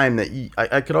time that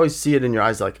I could always see it in your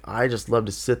eyes, like, I just love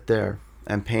to sit there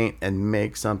and paint and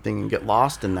make something and get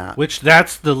lost in that. Which,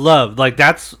 that's the love. Like,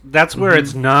 that's where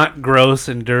it's not gross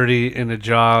and dirty in a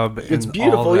job. It's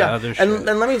beautiful, all that other shit. And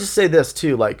let me just say this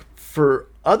too, like, for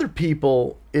other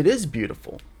people, it is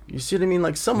beautiful. You see what I mean?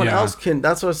 Like, someone else can,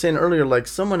 that's what I was saying earlier, like,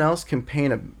 someone else can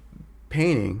paint a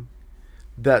painting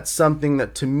that's something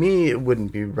that to me it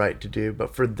wouldn't be right to do,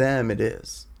 but for them it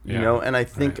is. You know, and I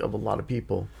think of a lot of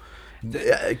people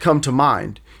come to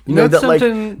mind, you know, that like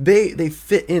they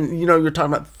fit in, you know. You're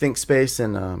talking about Think Space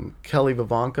and Kelly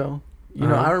Vivanco, you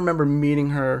know. I remember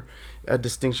meeting her at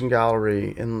Distinction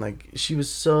Gallery, and like, she was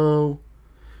so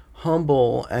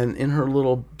humble and in her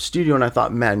little studio, and I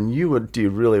thought, man, you would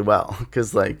do really well,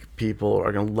 because like, people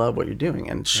are gonna love what you're doing.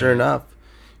 And sure enough,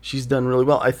 she's done really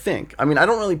well, I think. I mean, I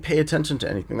don't really pay attention to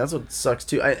anything. That's what sucks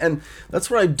too. And that's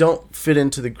where I don't fit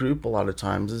into the group a lot of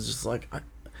times. It's just like,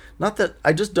 not that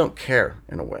I just don't care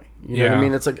in a way. You know what I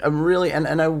mean? It's like, I'm really,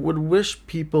 and I would wish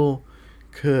people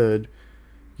could,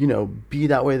 you know, be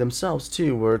that way themselves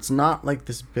too, where it's not like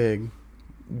this big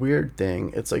weird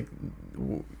thing. It's like,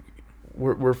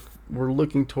 we're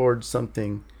looking towards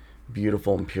something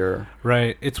beautiful and pure.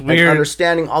 Right. It's weird. And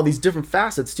understanding all these different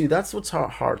facets, dude. That's what's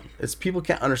hard. It's people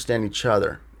can't understand each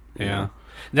other. Yeah. Know?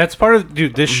 That's part of,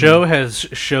 dude, this show has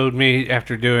showed me,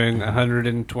 after doing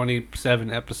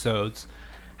 127 episodes,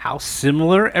 how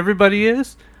similar everybody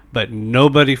is, but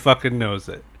nobody fucking knows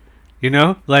it. You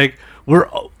know? Like, we're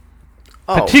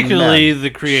particularly the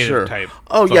creative type.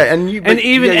 Oh, folks. yeah. And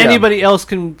even anybody else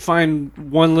can find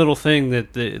one little thing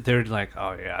that they're like,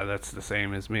 oh, yeah, that's the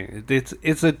same as me.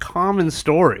 It's a common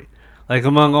story, like,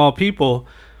 among all people,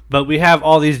 but we have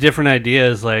all these different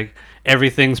ideas, like,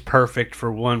 everything's perfect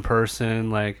for one person.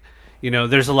 Like, you know,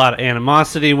 there's a lot of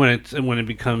animosity when it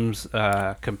becomes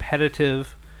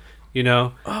competitive. You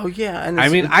know? Oh, yeah. And I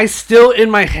mean, I still,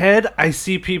 in my head, I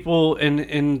see people,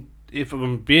 and if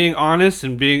I'm being honest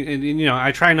and you know,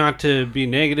 I try not to be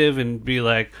negative and be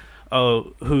like,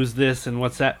 oh, who's this and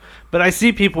what's that? But I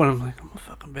see people and I'm like, I'm a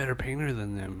fucking better painter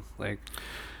than them. Like,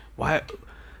 why?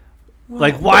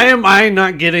 Like, why am I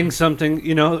not getting something,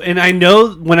 you know? And I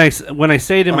know when I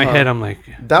say it in my head, I'm like...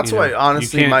 That's why,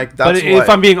 honestly, Mike, that's but if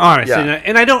I'm being honest,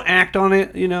 and I don't act on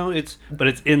it, you know, but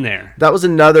it's in there. That was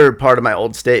another part of my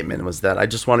old statement, was that I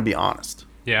just want to be honest.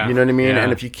 Yeah. You know what I mean? Yeah.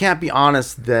 And if you can't be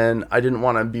honest, then I didn't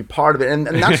want to be part of it. And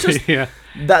that's just...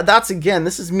 that's, again,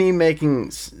 this is me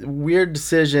making weird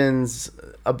decisions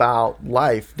about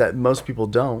life that most people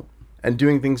don't, and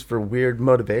doing things for weird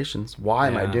motivations. Why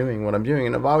am I doing what I'm doing?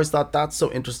 And I've always thought that's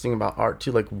so interesting about art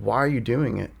too. Like, why are you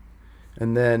doing it?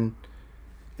 And then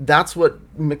that's what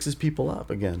mixes people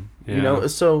up again. Yeah. You know,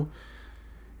 so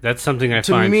that's something I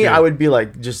find. To me, I would be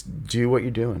like, just do what you're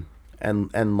doing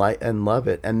and love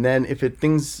it. And then if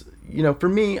things, you know, for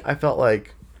me, I felt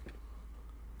like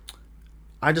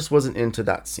I just wasn't into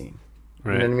that scene.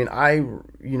 Right. You know what I mean?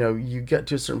 You know, you get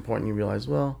to a certain point and you realize,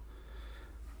 well,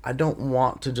 I don't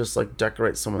want to just like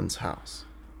decorate someone's house.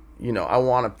 You know, I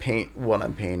want to paint what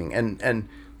I'm painting, and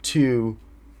to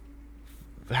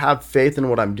have faith in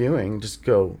what I'm doing, just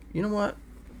go, you know what?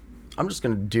 I'm just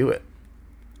going to do it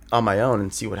on my own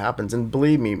and see what happens. And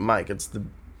believe me, Mike, it's the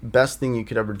best thing you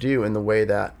could ever do in the way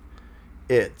that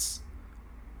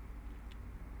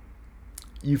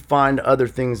you find other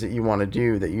things that you want to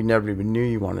do that you never even knew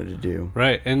you wanted to do.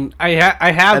 Right. And I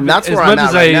have, and that's where I'm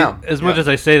at right now. As much as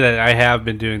I say that, I have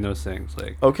been doing those things.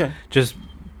 Like, okay, just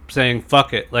saying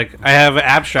fuck it. Like, I have an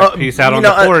abstract piece out on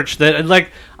the porch that,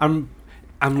 like, I'm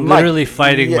literally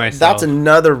fighting myself. That's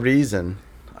another reason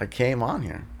I came on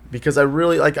here, because I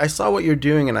really, like, I saw what you're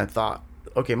doing and I thought,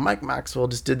 okay, Mike Maxwell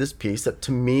just did this piece that,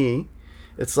 to me,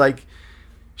 it's like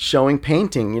showing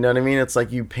painting. You know what I mean? It's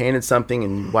like you painted something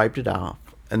and you wiped it off,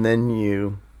 and then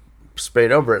you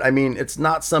sprayed over it. I mean, it's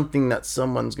not something that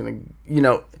someone's going to, you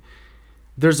know,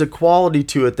 there's a quality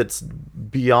to it that's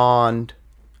beyond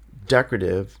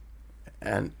decorative,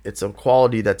 and it's a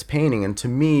quality that's painting. And to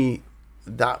me,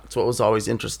 that's what was always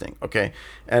interesting. Okay.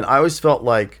 And I always felt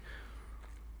like,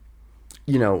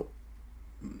 you know,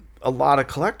 a lot of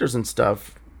collectors and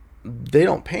stuff, they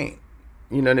don't paint.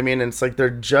 You know what I mean? And it's like they're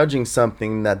judging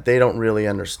something that they don't really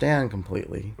understand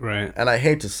completely. Right. And I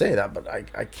hate to say that, but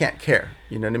I can't care.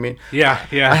 You know what I mean? Yeah,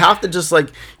 yeah. I have to just, like,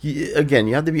 again,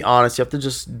 you have to be honest. You have to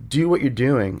just do what you're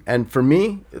doing. And for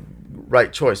me,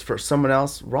 right choice. For someone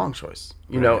else, wrong choice.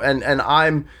 You know, and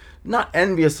I'm not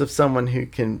envious of someone who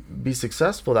can be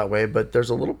successful that way, but there's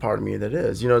a little part of me that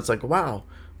is. You know, it's like, wow,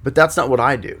 but that's not what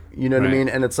I do. You know what I mean?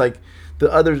 And it's like,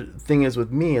 the other thing is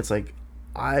with me, it's like,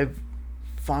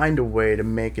 find a way to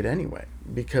make it anyway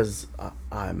because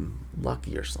I'm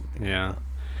lucky or something. Yeah,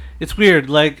 it's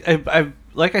weird. Like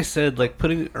I said, like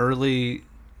putting early,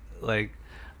 like,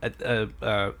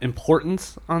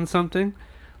 importance on something.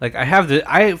 Like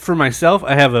for myself,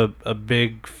 I have a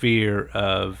big fear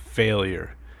of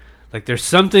failure. Like there's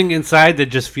something inside that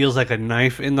just feels like a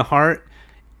knife in the heart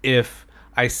if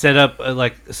I set up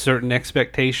like certain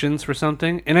expectations for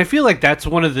something, and I feel like that's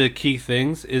one of the key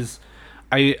things is.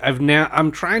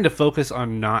 I'm trying to focus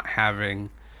on not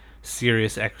having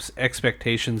serious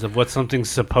expectations of what something's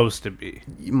supposed to be.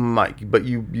 Mike, but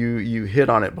you hit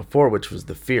on it before, which was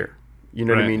the fear. You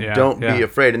know what I mean? Yeah, Don't be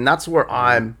afraid. And that's where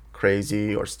I'm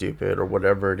crazy or stupid or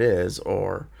whatever it is.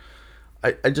 Or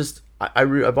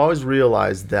I've always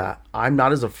realized that I'm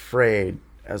not as afraid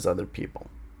as other people.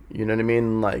 You know what I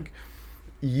mean? Like,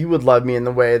 you would love me in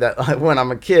the way that when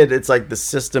I'm a kid, it's like the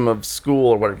system of school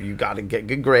or whatever. You got to get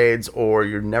good grades or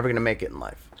you're never going to make it in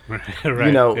life. Right.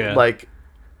 You know, like,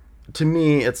 to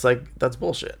me, it's like, that's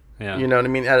bullshit. Yeah. You know what I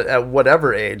mean? At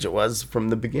whatever age it was from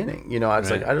the beginning. You know, I was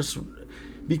like,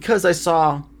 because I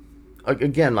saw,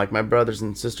 again, like my brothers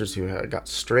and sisters who got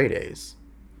straight A's,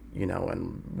 you know,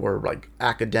 and were like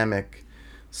academic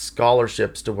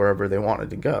scholarships to wherever they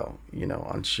wanted to go, you know,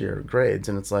 on sheer grades.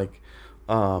 And it's like,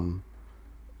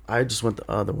 I just went the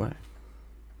other way,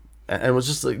 and it was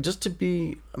just like, just to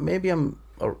be, maybe I'm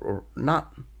or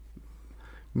not,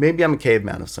 maybe I'm a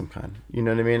caveman of some kind. You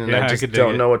know what I mean? And I just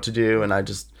don't know what to do, and I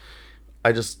just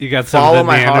you got follow some of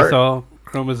the my Neanderthal heart.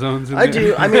 Chromosomes in I there.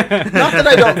 do. I mean, not that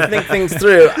I don't think things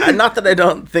through. Not that I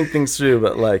don't think things through,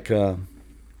 but like, you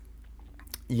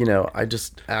know, I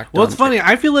just act. Well, it's funny.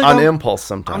 I feel like on impulse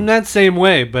sometimes. I'm that same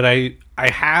way, but I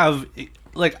have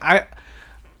like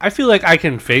I feel like I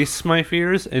can face my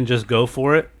fears and just go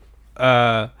for it.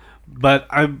 But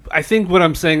I think what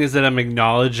I'm saying is that I'm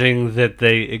acknowledging that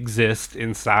they exist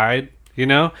inside, you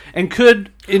know, and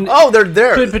they're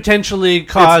there. Could potentially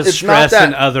cause stress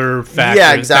and other factors.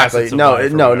 Yeah, exactly. No.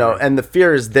 And the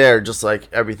fear is there, just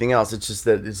like everything else. It's just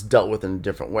that it's dealt with in a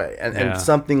different way. And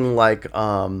something like,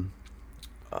 did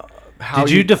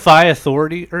you defy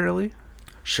authority early?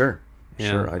 Sure.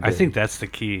 Yeah. Sure, I did. I think that's the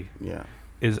key. Yeah.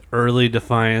 Is early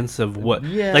defiance of what,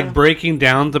 like breaking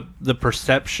down the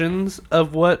perceptions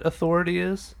of what authority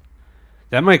is.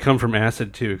 That might come from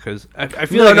acid too, because I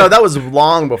feel that was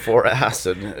long before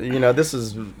acid. You know, this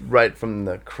is right from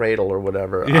the cradle or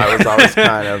whatever. Yeah. I was always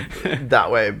kind of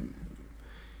that way,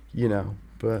 you know.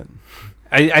 But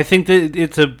I think that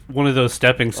it's one of those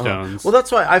stepping stones. Well,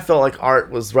 that's why I felt like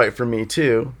art was right for me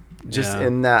too. Just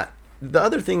in that, the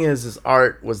other thing is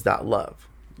art was that love.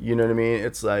 You know what I mean?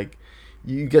 It's like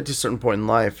you get to a certain point in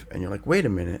life and you're like, wait a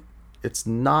minute, it's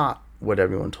not what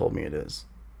everyone told me it is.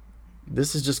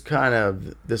 This is just kind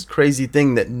of this crazy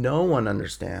thing that no one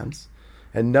understands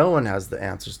and no one has the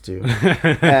answers to.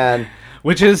 And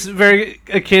which is very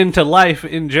akin to life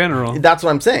in general. That's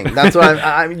what I'm saying. That's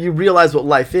what you realize what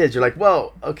life is. You're like,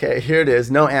 well, okay, here it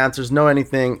is. No answers, no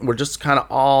anything. We're just kind of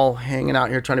all hanging out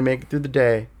here trying to make it through the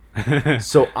day.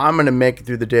 So I'm going to make it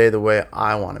through the day the way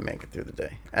I want to make it through the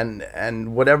day.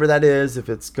 And whatever that is, if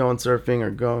it's going surfing or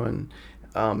going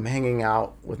hanging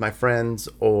out with my friends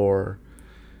or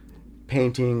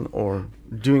painting or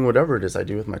doing whatever it is I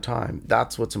do with my time,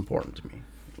 that's what's important to me,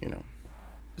 you know.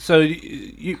 So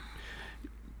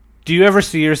do you ever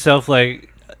see yourself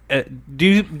like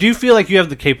do you feel like you have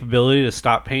the capability to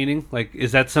stop painting? Like,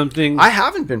 is that something? I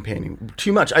haven't been painting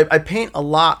too much. I paint a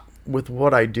lot with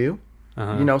what I do,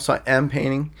 you know, so I am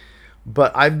painting,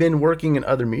 but I've been working in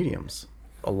other mediums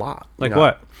a lot. Like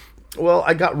what? Well,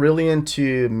 I got really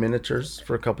into miniatures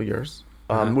for a couple years,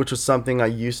 which was something I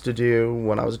used to do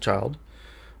when I was a child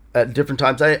at different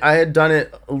times. I had done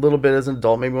it a little bit as an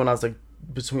adult, maybe when I was like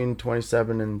between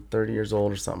 27 and 30 years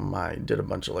old or something. I did a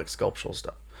bunch of like sculptural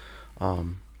stuff.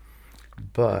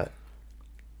 But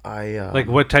I like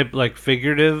what type, like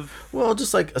figurative? Well,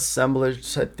 just like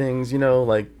assemblage type things, you know,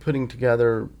 like putting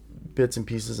together bits and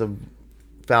pieces of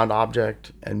found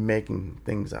object and making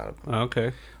things out of them.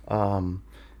 Okay.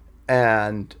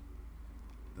 And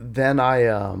then I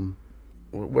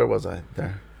where was I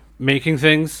there? Making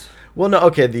things? Well, no,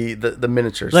 okay, the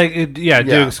miniatures. Like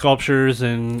doing sculptures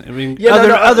and I mean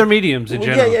other mediums in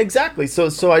general. Yeah, exactly.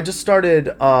 So I just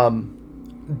started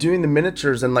doing the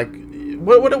miniatures, and like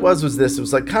what it was this. It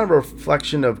was like kind of a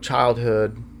reflection of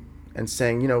childhood and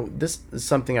saying, you know, this is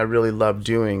something I really love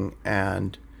doing,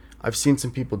 and I've seen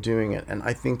some people doing it, and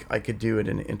I think I could do it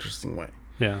in an interesting way.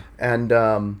 Yeah.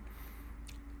 And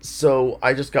so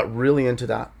I just got really into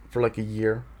that for like a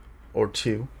year or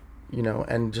two, you know,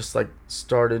 and just like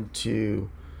started to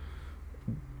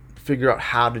figure out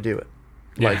how to do it.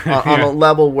 Like on a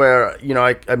level where, you know,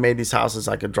 I made these houses,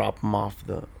 I could drop them off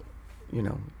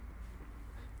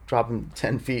drop them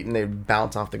 10 feet and they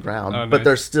bounce off the ground. Oh, but nice.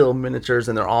 They're still miniatures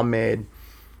and they're all made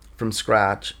from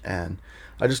scratch. And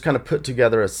I just kind of put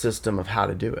together a system of how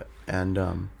to do it.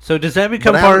 And so does that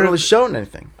become but I part haven't of... really shown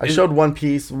anything. I showed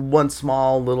one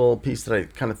small little piece that I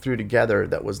kind of threw together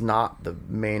that was not the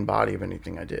main body of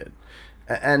anything I did.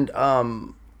 And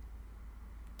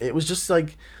it was just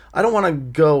like, I don't want to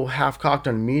go half-cocked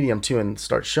on medium too and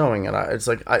start showing it. It's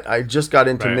like I just got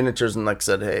into miniatures and like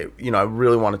said, hey, you know, I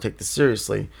really want to take this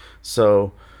seriously.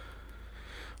 So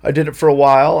I did it for a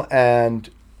while and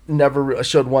never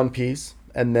showed one piece,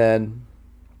 and then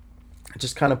I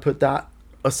just kind of put that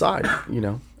aside, you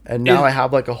know. And now I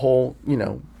have like a whole, you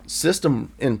know,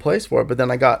 system in place for it. But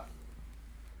then I got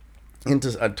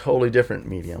into a totally different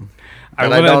medium,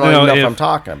 and I don't even know if I'm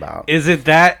talking about. Is it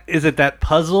that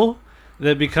puzzle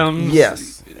that becomes...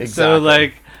 Yes, exactly. So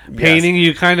like painting,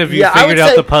 you kind of figured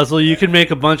out the puzzle. You can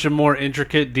make a bunch of more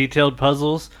intricate, detailed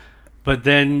puzzles, but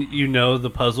then you know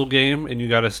the puzzle game, and you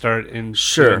got to start in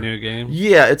a new game.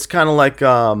 Yeah, it's kind of like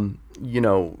you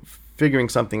know, figuring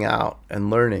something out and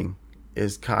learning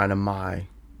is kind of my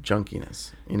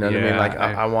junkiness. You know what I mean? Like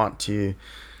I want to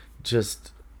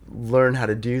just learn how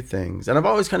to do things, and I've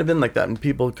always kind of been like that, and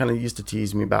people kind of used to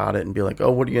tease me about it and be like, oh,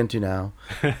 what are you into now?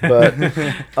 But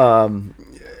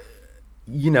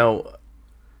you know,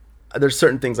 there's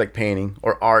certain things like painting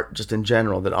or art just in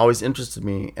general that always interested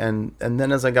me, and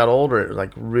then as I got older, it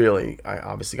like really, I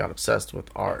obviously got obsessed with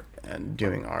art and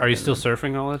doing art. Are you still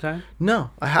surfing all the time?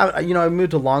 No, I have. You know, I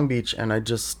moved to Long Beach and I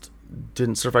just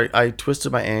didn't surf. I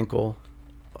twisted my ankle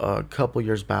a couple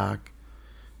years back,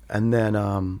 and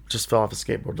then just fell off a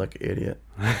skateboard like an idiot.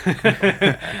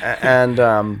 And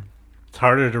it's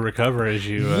harder to recover as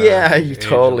you you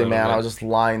totally, man. I was just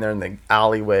lying there in the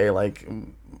alleyway, like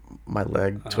my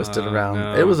leg twisted around.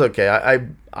 No. It was okay.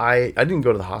 I didn't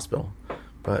go to the hospital,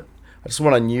 but I just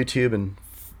went on YouTube and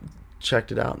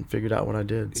checked it out and figured out what I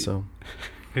did. So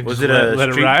was it let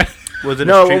it ride? Was it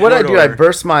no? What I do, I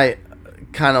burst my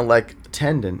kind of like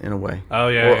tendon in a way. Oh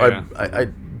yeah. I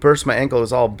burst my ankle. It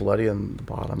was all bloody on the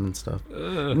bottom and stuff.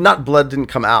 Not blood didn't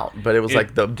come out, but it was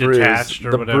like the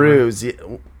bruise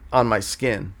on my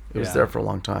skin. It was there for a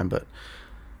long time, but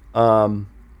I've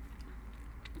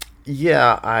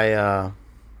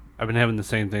been having the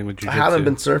same thing with jiu-jitsu. I haven't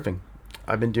been surfing.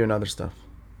 I've been doing other stuff.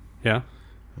 Yeah.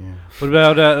 Yeah. What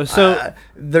about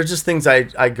there's just things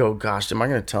I go, gosh, am I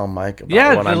going to tell Mike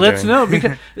about what I'm let's doing? know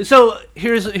because so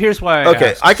here's why.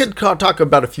 I could talk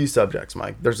about a few subjects,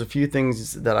 Mike. There's a few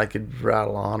things that I could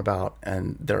rattle on about,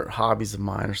 and they're hobbies of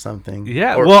mine or something.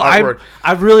 Yeah, well,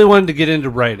 I really wanted to get into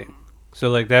writing, so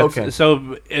like that's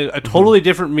so a totally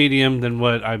different medium than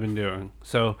what I've been doing.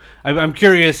 So I'm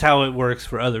curious how it works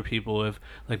for other people if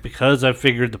like because I've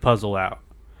figured the puzzle out.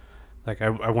 Like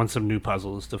I want some new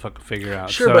puzzles to fucking figure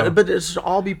out. Sure, so, but it should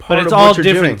all be part of it's what all you're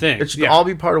different doing. things. It should all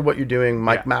be part of what you're doing.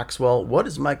 Mike Maxwell. What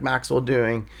is Mike Maxwell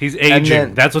doing? He's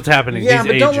aging. That's what's happening. Yeah, He's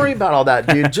but aging. don't worry about all that,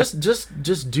 dude.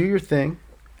 just do your thing,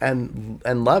 and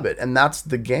love it. And that's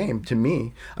the game to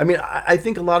me. I mean, I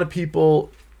think a lot of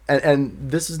people, and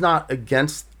this is not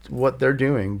against what they're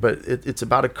doing, but it's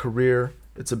about a career.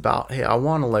 It's about, hey, I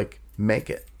want to like make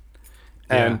it,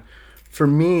 and for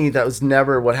me, that was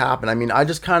never what happened. I mean, I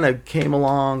just kind of came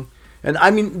along, and I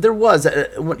mean, there was,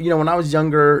 when I was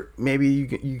younger, maybe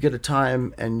you get a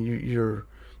time and you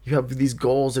have these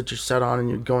goals that you're set on and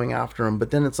you're going after them, but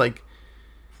then it's like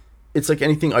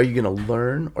anything. Are you going to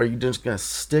learn, or are you just going to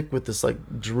stick with this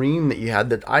like dream that you had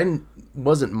that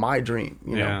wasn't my dream?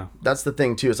 You know, that's the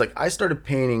thing too. It's like I started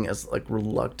painting as like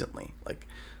reluctantly,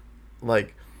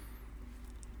 like,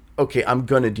 okay, I'm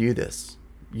going to do this.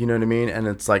 You know what I mean? And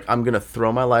it's like, I'm going to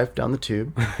throw my life down the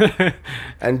tube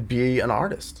and be an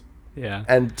artist. Yeah.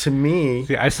 And to me...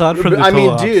 See, I saw it from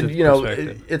the dude, you know,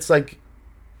 it's like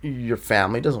your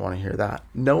family doesn't want to hear that.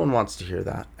 No one wants to hear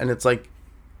that. And it's like,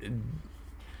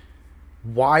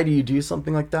 why do you do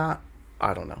something like that?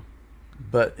 I don't know.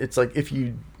 But it's like, if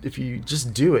you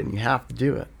just do it and you have to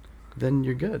do it, then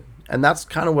you're good. And that's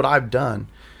kind of what I've done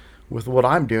with what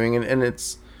I'm doing. And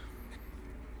it's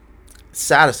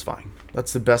satisfying.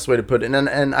 That's the best way to put it.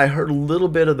 And I heard a little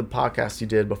bit of the podcast you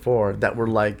did before that were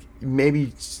like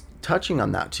maybe touching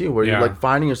on that too, where you're like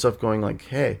finding yourself going like,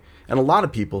 hey, and a lot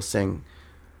of people saying,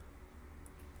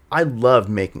 I love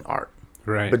making art,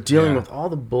 right? But dealing with all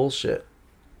the bullshit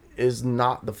is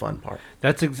not the fun part.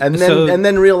 That's and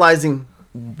then realizing,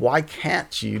 why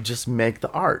can't you just make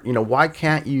the art? You know, why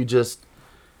can't you just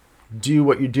do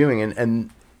what you're doing? And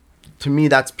to me,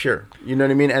 that's pure. You know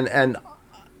what I mean? And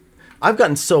I've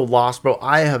gotten so lost, bro.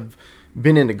 I have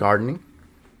been into gardening.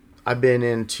 I've been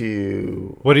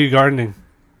into... What are you gardening?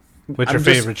 What's your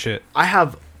favorite shit?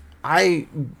 The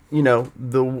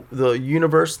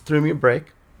universe threw me a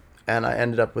break, and I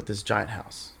ended up with this giant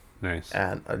house. Nice.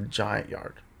 And a giant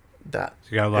yard. So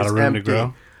you got a lot of room to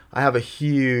grow? I have a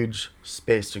huge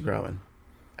space to grow in.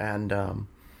 And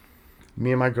me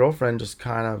and my girlfriend just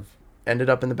kind of ended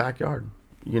up in the backyard.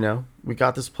 You know? We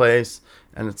got this place,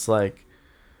 and it's like...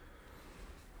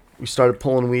 We started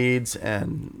pulling weeds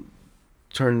and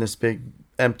turned this big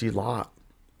empty lot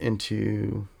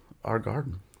into our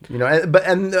garden. You know,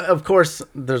 and of course,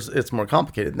 it's more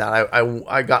complicated than that.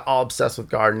 I got all obsessed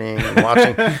with gardening and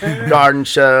watching garden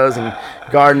shows and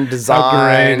garden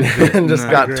design, and just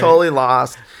got totally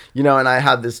lost. You know, and I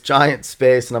had this giant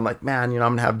space, and I'm like, man, you know,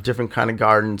 I'm gonna have different kind of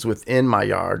gardens within my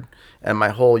yard, and my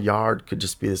whole yard could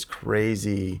just be this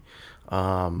crazy.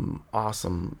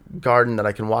 Awesome garden that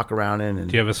I can walk around in. And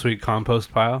do you have a sweet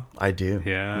compost pile? I do.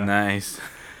 Yeah. Nice.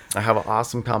 I have an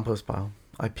awesome compost pile.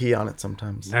 I pee on it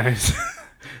sometimes. Nice.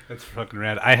 That's fucking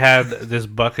rad. I had this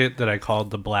bucket that I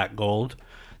called the Black Gold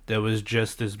that was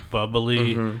just this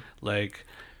bubbly, like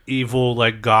evil,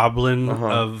 like goblin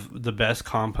of the best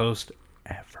compost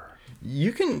ever.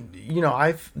 You can, you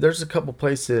know, there's a couple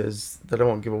places that I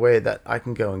won't give away that I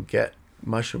can go and get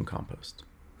mushroom compost.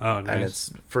 Oh, nice. And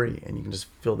it's free, and you can just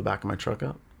fill the back of my truck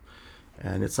up,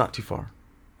 and it's not too far.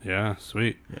 Yeah,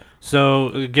 sweet. Yeah. So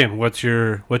again, what's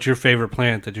your favorite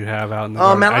plant that you have out in the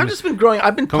garden? Oh man, I've just been growing.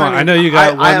 I've been planting. I know you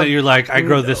got one that you're like, I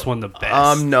grow this one the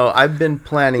best. No, I've been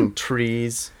planting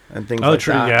trees and things like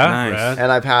that. Yeah, nice.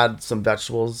 And I've had some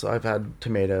vegetables. I've had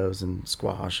tomatoes and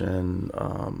squash, and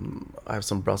I have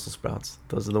some Brussels sprouts.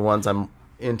 Those are the ones I'm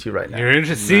into right now. You're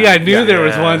interested. See, I knew there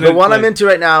was one. The one I'm into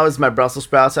right now is my Brussels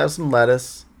sprouts. I have some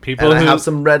lettuce. I have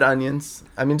some red onions.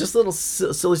 I mean, just little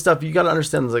silly stuff. You got to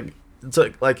understand, it's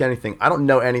like anything. I don't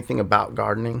know anything about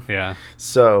gardening. Yeah.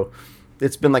 So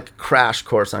it's been like a crash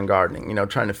course on gardening, you know,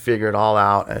 trying to figure it all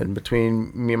out. And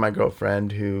between me and my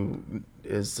girlfriend, who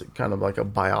is kind of like a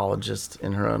biologist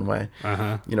in her own way,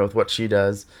 you know, with what she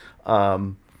does,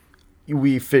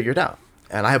 we figured out.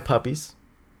 And I have puppies.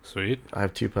 Sweet. I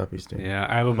have 2 puppies, dude. Yeah,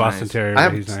 I have a Boston Terrier. I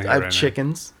have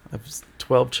chickens. I have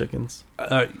 12 chickens.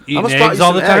 Eating eggs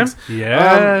all the time? Eggs.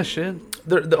 Yeah, shit.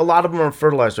 A lot of them are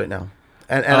fertilized right now.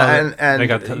 And they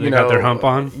got their hump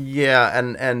on? Yeah,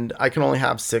 and I can only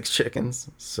have 6 chickens,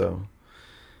 so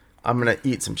I'm gonna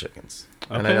eat some chickens.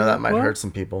 Okay, and I know that might hurt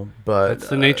some people, but that's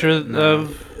the nature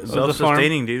of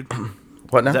self-sustaining, dude.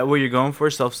 What now? Is that what you're going for?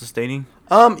 Self-sustaining?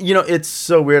 It's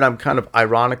so weird. I'm kind of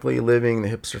ironically living the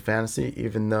hipster fantasy,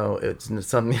 even though it's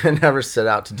something I never set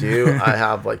out to do. I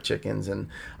have like chickens, and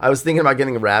I was thinking about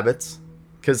getting rabbits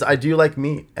because I do like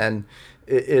meat, and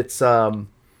it's not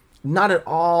at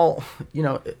all.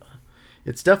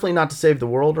 It's definitely not to save the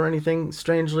world or anything.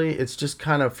 Strangely, it's just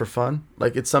kind of for fun.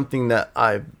 Like it's something that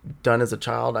I've done as a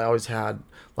child. I always had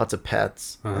lots of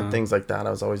pets and things like that.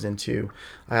 I was always into.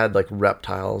 I had like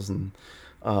reptiles and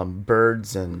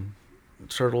birds and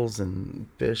turtles and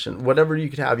fish and whatever you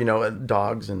could have,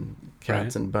 dogs and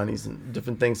cats and bunnies and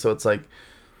different things. So it's like,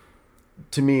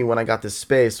 to me, when I got this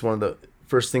space, one of the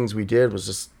first things we did was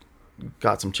just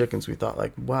got some chickens. We thought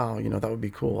like, wow, that would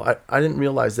be cool. I didn't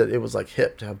realize that it was like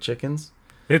hip to have chickens.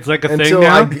 It's like a thing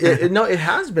now? No, it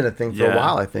has been a thing for a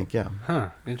while, I think, yeah. Huh,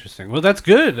 interesting. Well, that's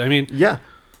good. I mean, yeah.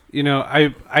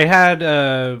 I had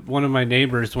one of my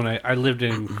neighbors when I lived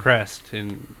in Crest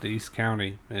in the East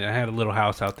County. And I had a little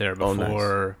house out there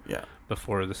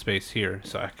before the space here.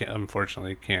 So I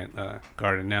unfortunately can't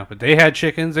garden now. But they had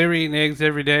chickens. They were eating eggs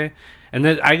every day. And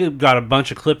then I got a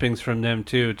bunch of clippings from them,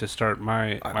 too, to start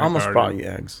my I almost garden. brought you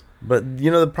eggs. But,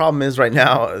 the problem is right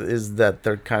now is that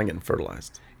they're kind of getting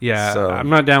fertilized. Yeah, so, I'm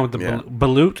not down with the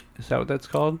balut. Is that what that's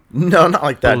called? No, not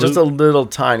like that. Balut? Just a little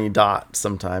tiny dot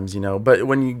sometimes, But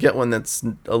when you get one that's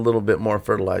a little bit more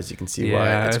fertilized, you can see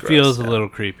why it's gross. Feels a little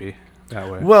creepy that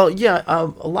way. Well, yeah, a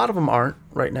lot of them aren't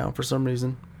right now for some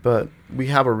reason. But we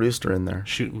have a rooster in there.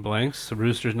 Shooting blanks? The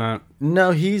rooster's not... No,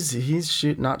 he's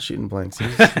not shooting blanks.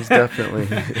 He's definitely...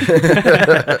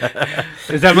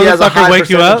 Does that motherfucker wake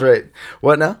you up? Rate.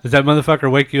 What now? Does that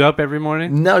motherfucker wake you up every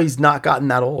morning? No, he's not gotten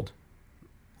that old.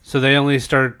 So they only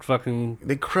start fucking...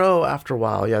 They crow after a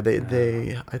while. Yeah,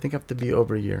 they I think have to be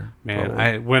over a year.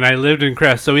 Man, when I lived in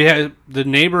Crest, so the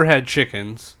neighbor had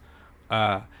chickens,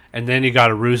 and then he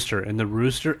got a rooster. And the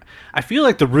rooster, I feel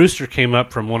like the rooster came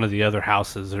up from one of the other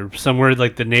houses or somewhere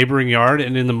like the neighboring yard.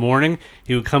 And in the morning,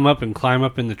 he would come up and climb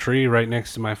up in the tree right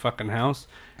next to my fucking house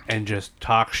and just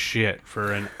talk shit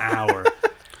for an hour.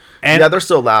 And yeah, they're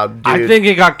so loud, dude. I think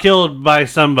it got killed by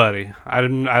somebody. I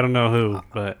don't know who,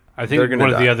 but I think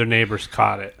one of the other neighbors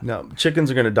caught it. No,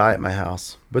 chickens are going to die at my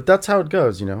house. But that's how it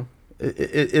goes,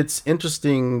 It's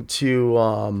interesting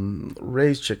to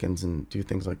raise chickens and do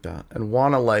things like that. And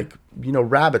want to,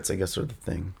 rabbits, I guess, are the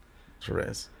thing to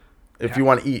raise. If you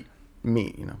want to eat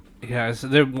meat, Yeah,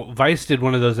 so Vice did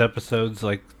one of those episodes,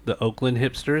 like the Oakland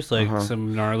hipsters, like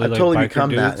some gnarly, I totally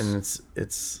become dudes. that, and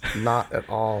it's not at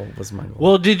all was my goal.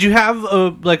 Well, did you have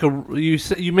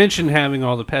you mentioned having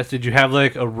all the pets? Did you have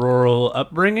like a rural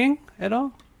upbringing at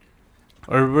all,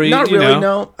 or were you? Not really.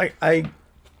 No, I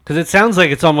because it sounds like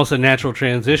it's almost a natural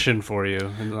transition for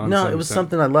you. No, it was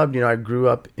something I loved. I grew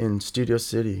up in Studio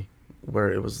City,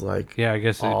 where it was like I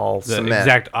guess all the cement.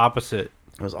 Exact opposite.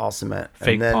 It was all cement.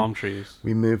 Fake and then palm trees.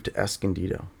 We moved to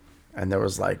Escondido, and there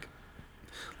was like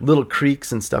little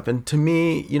creeks and stuff. And to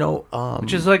me,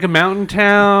 which is like a mountain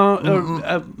town,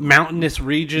 a mountainous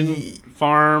region,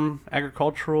 farm,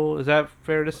 agricultural. Is that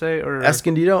fair to say? Or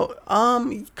Escondido,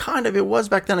 kind of. It was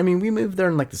back then. I mean, we moved there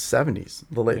in like the '70s,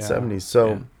 the late '70s.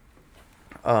 So,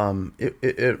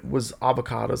 it was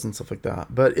avocados and stuff like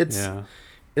that. But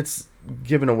it's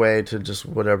given away to just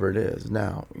whatever it is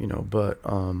now, But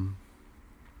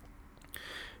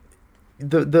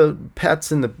the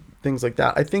pets and the things like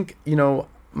that. I think,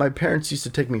 my parents used to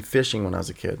take me fishing when I was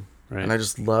a kid. Right. And I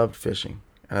just loved fishing.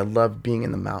 And I loved being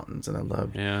in the mountains. And I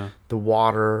loved the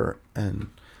water and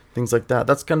things like that.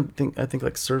 That's kind of thing. I think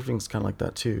like surfing's kind of like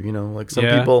that too. Like some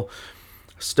people,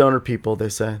 stoner people, they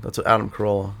say. That's what Adam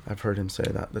Carolla, I've heard him say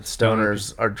that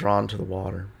stoners are drawn to the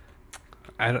water.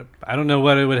 I don't know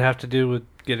what it would have to do with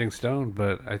getting stoned,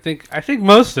 but I think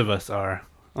most of us are.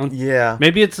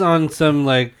 Maybe it's on some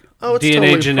like DNA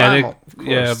totally genetic,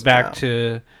 course, back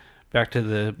to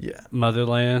the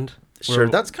motherland. Sure,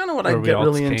 that's kind of what I get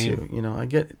really into. I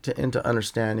get into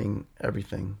understanding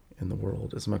everything in the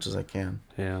world as much as I can.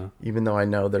 Yeah. Even though I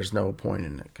know there's no point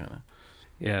in it, kind of.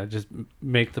 Yeah, just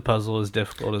make the puzzle as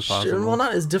difficult as possible. Sure, well,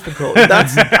 not as difficult.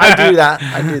 I do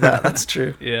that. That's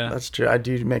true. Yeah, that's true. I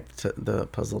do make the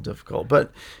puzzle difficult,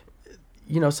 but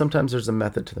sometimes there's a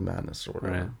method to the madness or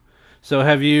whatever. Right. So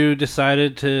have you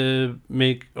decided to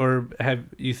make, or have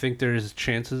you think there's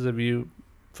chances of you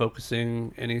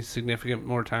focusing any significant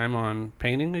more time on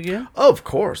painting again? Oh, of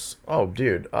course. Oh,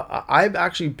 dude. I've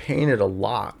actually painted a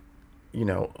lot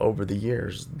over the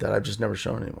years that I've just never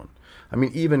shown anyone. I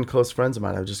mean, even close friends of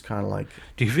mine, I've just kind of like...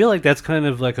 Do you feel like that's kind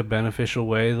of like a beneficial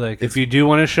way? Like, if you do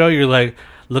want to show, you're like,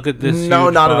 look at this. No,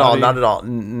 not body. At all. Not at all.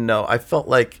 No, I felt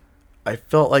like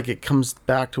it comes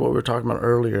back to what we were talking about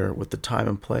earlier with the time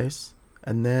and place.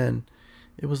 And then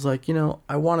it was like,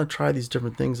 I want to try these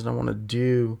different things and I want to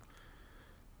do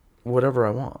whatever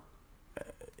I want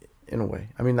in a way.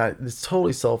 I mean, it's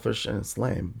totally selfish and it's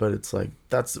lame, but it's like,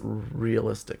 that's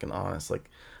realistic and honest. Like,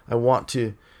 I want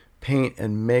to paint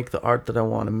and make the art that I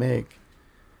want to make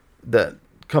that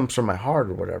comes from my heart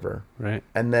or whatever, right?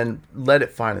 And then let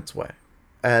it find its way.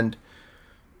 And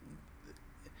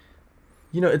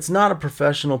it's not a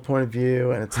professional point of view,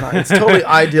 and it's totally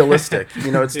idealistic.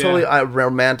 It's totally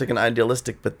romantic and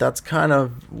idealistic, but that's kind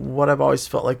of what I've always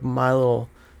felt like my little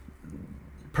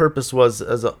purpose was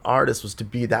as an artist, was to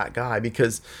be that guy.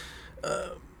 Because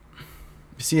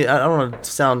see, I don't want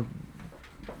to sound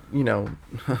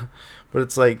but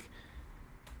it's like,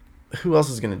 who else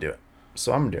is going to do it?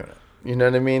 So I'm doing it. You know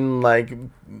what I mean? Like,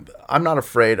 I'm not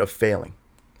afraid of failing,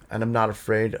 and I'm not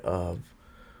afraid of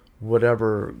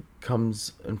whatever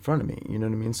comes in front of me. You know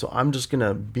what I mean? So I'm just going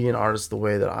to be an artist the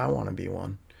way that I want to be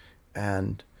one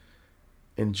and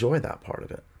enjoy that part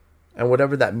of it. And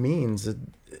whatever that means,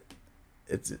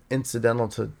 it's incidental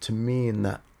to me,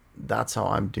 and that's how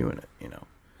I'm doing it,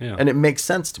 Yeah. And it makes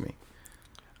sense to me.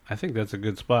 I think that's a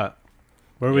good spot.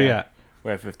 Where are we at?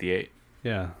 We're at 58.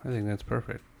 Yeah, I think that's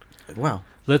perfect. Wow.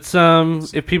 Let's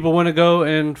if people want to go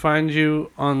and find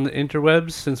you on the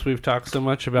interwebs, since we've talked so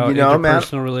much about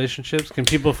interpersonal relationships, can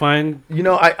people find...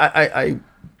 I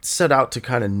set out to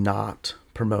kind of not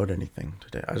promote anything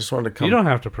today. I just wanted to come... You don't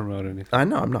have to promote anything. I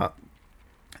know, I'm not.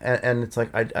 And it's like,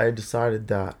 I decided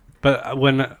that... But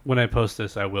when I post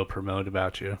this, I will promote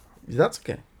about you. That's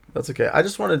okay. That's okay. I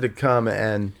just wanted to come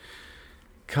and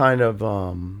kind of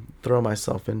throw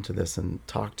myself into this and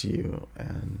talk to you,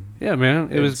 and yeah,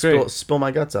 man, it was great. Spill my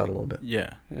guts out a little bit.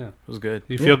 Yeah, it was good.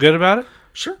 You feel good about it?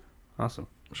 Sure. Awesome.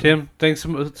 Sure. Tim, thanks so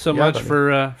much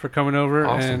buddy. For coming over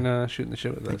and shooting the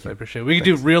shit with us. I appreciate it. We could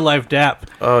do real life DAP.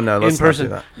 Oh no, let's in person.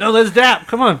 Not do that. No, let's DAP.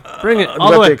 Come on, bring it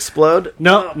all the way. To explode?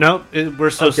 No, we're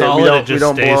so solid it just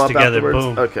stays together.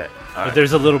 Boom. Okay. But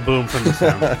there's a little boom from the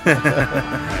sound. All right,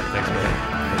 thanks, buddy.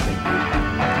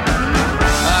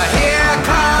 Here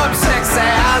comes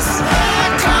success.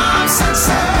 Here comes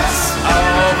success.